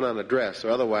 put on a dress, or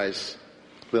otherwise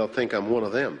they'll think I'm one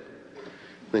of them.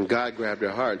 Then God grabbed her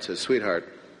heart and said, sweetheart,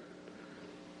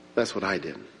 that's what I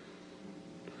did.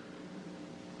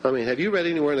 I mean, have you read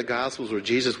anywhere in the Gospels where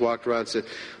Jesus walked around and said,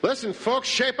 listen, folks,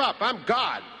 shape up, I'm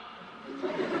God?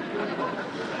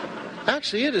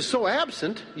 Actually, it is so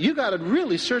absent, you got to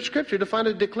really search Scripture to find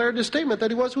a declarative statement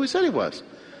that he was who he said he was.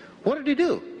 What did he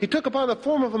do? He took upon the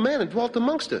form of a man and dwelt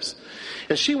amongst us.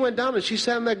 And she went down and she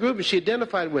sat in that group and she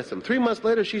identified with them. 3 months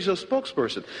later, she's a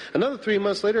spokesperson. Another 3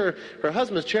 months later, her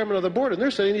husband's chairman of the board, and they're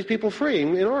setting these people free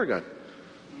in Oregon.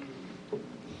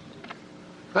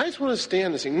 I just want to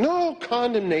stand and say, no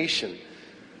condemnation.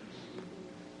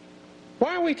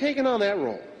 Why are we taking on that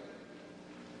role?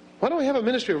 Why don't we have a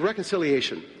ministry of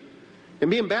reconciliation and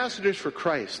be ambassadors for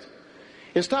Christ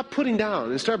and stop putting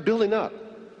down and start building up?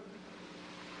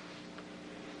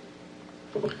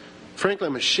 Frankly,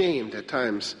 I'm ashamed at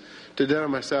times to identify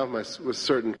myself with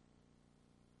certain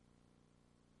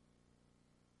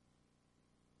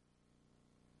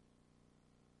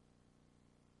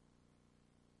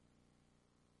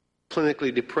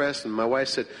clinically depressed, and my wife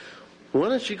said, why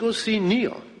don't you go see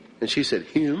Neil? And she said,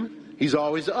 him? He's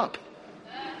always up.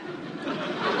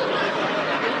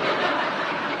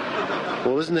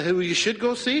 Well, isn't that who you should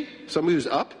go see? Somebody who's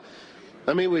up?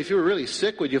 I mean, if you were really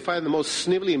sick, would you find the most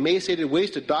snivelly, emaciated,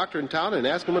 wasted doctor in town and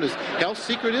ask him what his health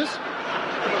secret is?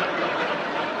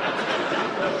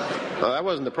 Well, that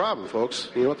wasn't the problem, folks.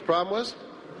 You know what the problem was?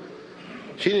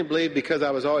 She didn't believe because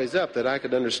I was always up that I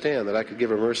could understand, that I could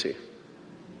give her mercy.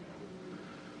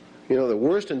 You know, the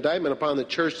worst indictment upon the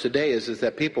church today is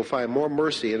that people find more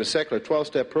mercy in a secular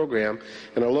 12-step program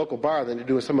in a local bar than they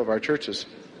do in some of our churches.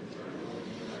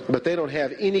 But they don't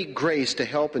have any grace to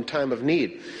help in time of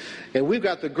need. And we've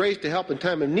got the grace to help in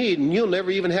time of need, and you'll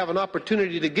never even have an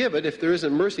opportunity to give it if there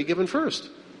isn't mercy given first.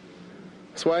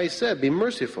 That's why he said, be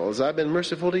merciful as I've been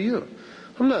merciful to you.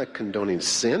 I'm not condoning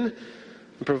sin.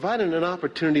 I'm providing an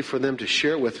opportunity for them to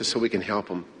share with us so we can help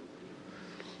them.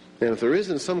 And if there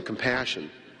isn't some compassion,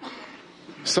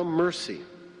 some mercy,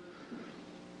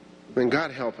 then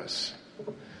God help us.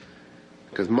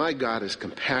 Because my God is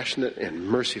compassionate and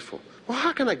merciful. Well,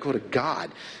 how can I go to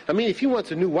God? I mean, if he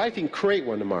wants a new wife, he can create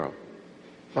one tomorrow.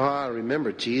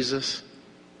 Remember Jesus?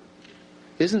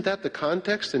 Isn't that the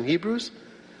context in Hebrews?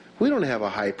 We don't have a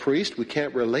high priest we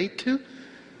can't relate to,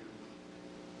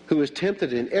 who was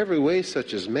tempted in every way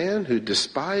such as man, who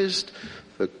despised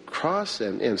the cross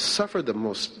and suffered the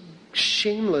most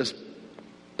shameless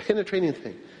penetrating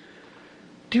thing.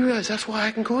 Do you realize that's why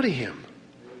I can go to him?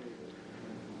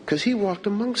 Because he walked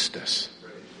amongst us.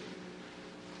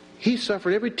 He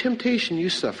suffered every temptation you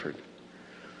suffered.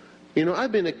 You know,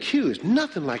 I've been accused.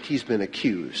 Nothing like he's been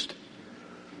accused.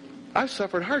 I've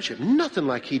suffered hardship. Nothing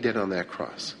like he did on that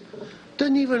cross.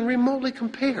 Doesn't even remotely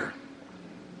compare.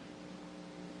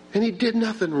 And he did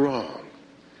nothing wrong.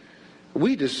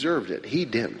 We deserved it. He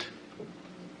didn't.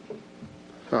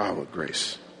 Oh, what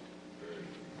grace.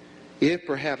 If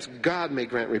perhaps God may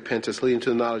grant repentance leading to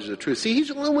the knowledge of the truth. See, he's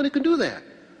the only one who can do that.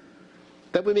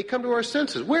 That we may come to our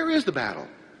senses. Where is the battle?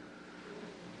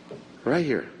 Right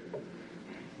here.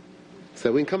 So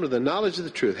that we can come to the knowledge of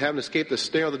the truth, having escaped the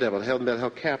snare of the devil, and having been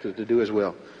held captive to do his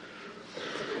will.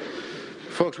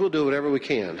 Folks, we'll do whatever we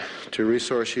can to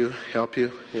resource you, help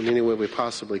you in any way we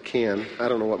possibly can. I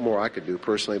don't know what more I could do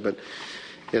personally, but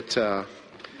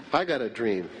I got a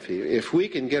dream for you. If we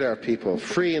can get our people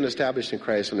free and established in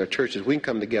Christ and their churches, we can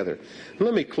come together. And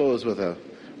let me close with a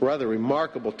rather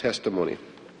remarkable testimony.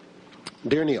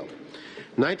 Dear Neil,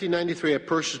 1993 I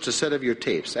purchased a set of your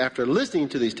tapes. After listening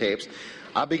to these tapes,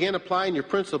 I began applying your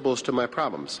principles to my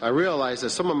problems. I realized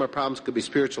that some of my problems could be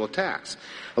spiritual attacks.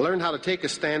 I learned how to take a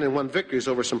stand and won victories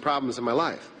over some problems in my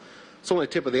life. It's only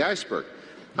the tip of the iceberg.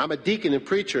 I'm a deacon and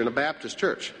preacher in a Baptist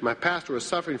church. My pastor was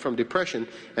suffering from depression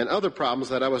and other problems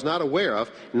that I was not aware of.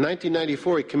 In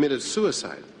 1994, he committed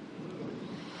suicide.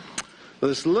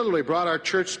 This literally brought our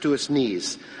church to its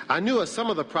knees. I knew of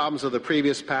some of the problems of the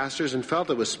previous pastors and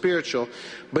felt it was spiritual,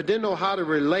 but didn't know how to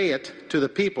relay it to the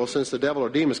people since the devil or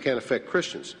demons can't affect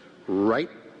Christians. Right?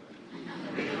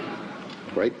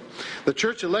 Right? The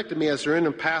church elected me as their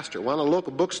interim pastor. While in a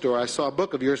local bookstore, I saw a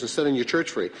book of yours and setting your church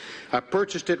free. I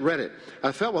purchased it, read it.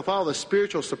 I felt with all the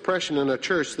spiritual suppression in the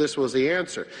church, this was the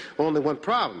answer. Only one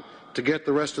problem, to get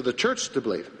the rest of the church to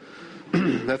believe.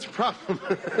 That's a problem.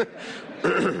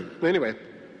 Anyway,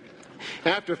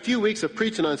 after a few weeks of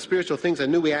preaching on spiritual things, I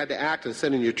knew we had to act and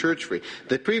setting your church free.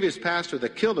 The previous pastor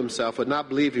that killed himself would not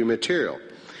believe your material.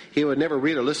 He would never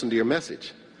read or listen to your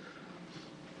message.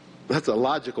 That's a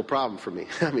logical problem for me.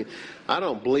 I mean, I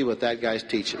don't believe what that guy's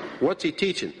teaching. What's he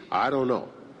teaching? I don't know.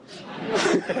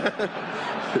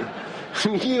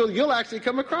 You'll actually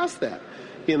come across that,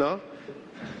 you know.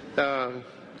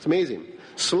 It's amazing.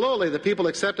 Slowly, the people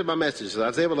accepted my message. I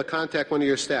was able to contact one of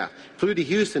your staff. Flew to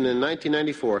Houston in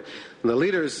 1994. And the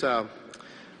leaders of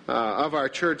our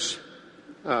church,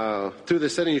 through the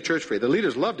setting your church free, the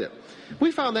leaders loved it.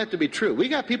 We found that to be true. We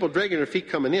got people dragging their feet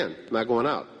coming in, not going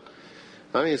out.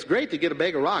 I mean, it's great to get a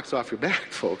bag of rocks off your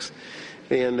back, folks.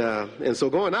 And so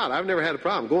going out, I've never had a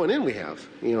problem. Going in, we have.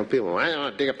 You know, people, I don't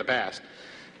want to dig up the past.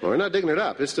 Well, we're not digging it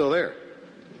up. It's still there.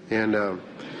 And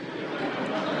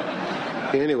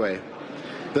anyway,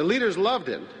 the leaders loved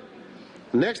it.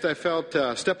 Next, I felt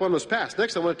step one was passed.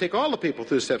 Next, I want to take all the people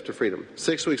through steps to freedom.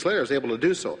 6 weeks later, I was able to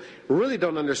do so. Really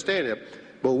don't understand it,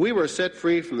 but we were set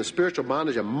free from the spiritual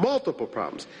bondage of multiple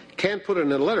problems. Can't put it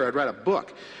in a letter. I'd write a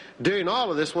book. During all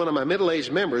of this, one of my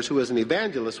middle-aged members, who was an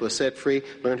evangelist, was set free,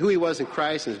 learned who he was in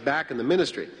Christ, and is back in the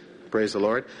ministry. Praise the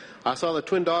Lord. I saw the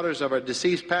twin daughters of our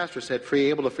deceased pastor set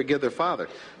free, able to forgive their father.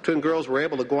 Twin girls were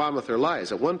able to go on with their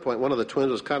lives. At one point, one of the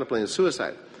twins was contemplating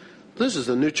suicide. This is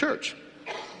a new church.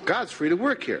 God's free to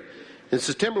work here. In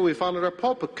September, we founded our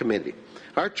pulpit committee.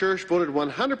 Our church voted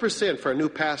 100% for a new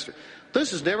pastor.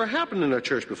 This has never happened in our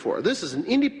church before. This is an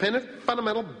independent,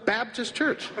 fundamental Baptist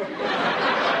church.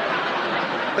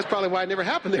 That's probably why it never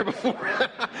happened there before.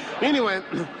 Anyway,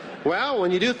 well,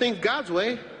 when you do things God's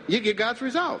way, you get God's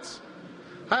results.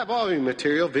 I have all of your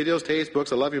material, videos, tapes,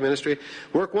 books. I love your ministry.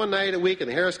 Work one night a week in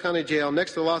the Harris County Jail.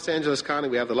 Next to Los Angeles County,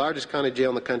 we have the largest county jail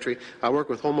in the country. I work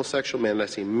with homosexual men, and I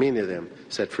see many of them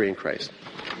set free in Christ.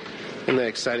 Isn't that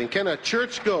exciting? Can a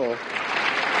church go...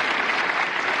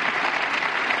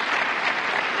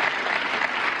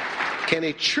 Can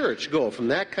a church go from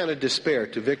that kind of despair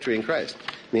to victory in Christ?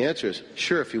 And the answer is,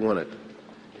 sure, if you want it.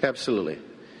 Absolutely.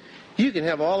 You can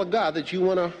have all of God that you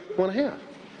want to have.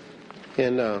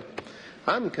 And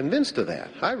I'm convinced of that.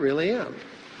 I really am.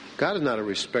 God is not a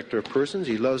respecter of persons.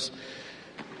 He loves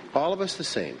all of us the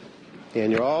same.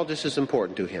 And you're all just as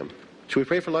important to Him. Should we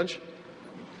pray for lunch?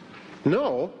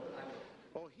 No.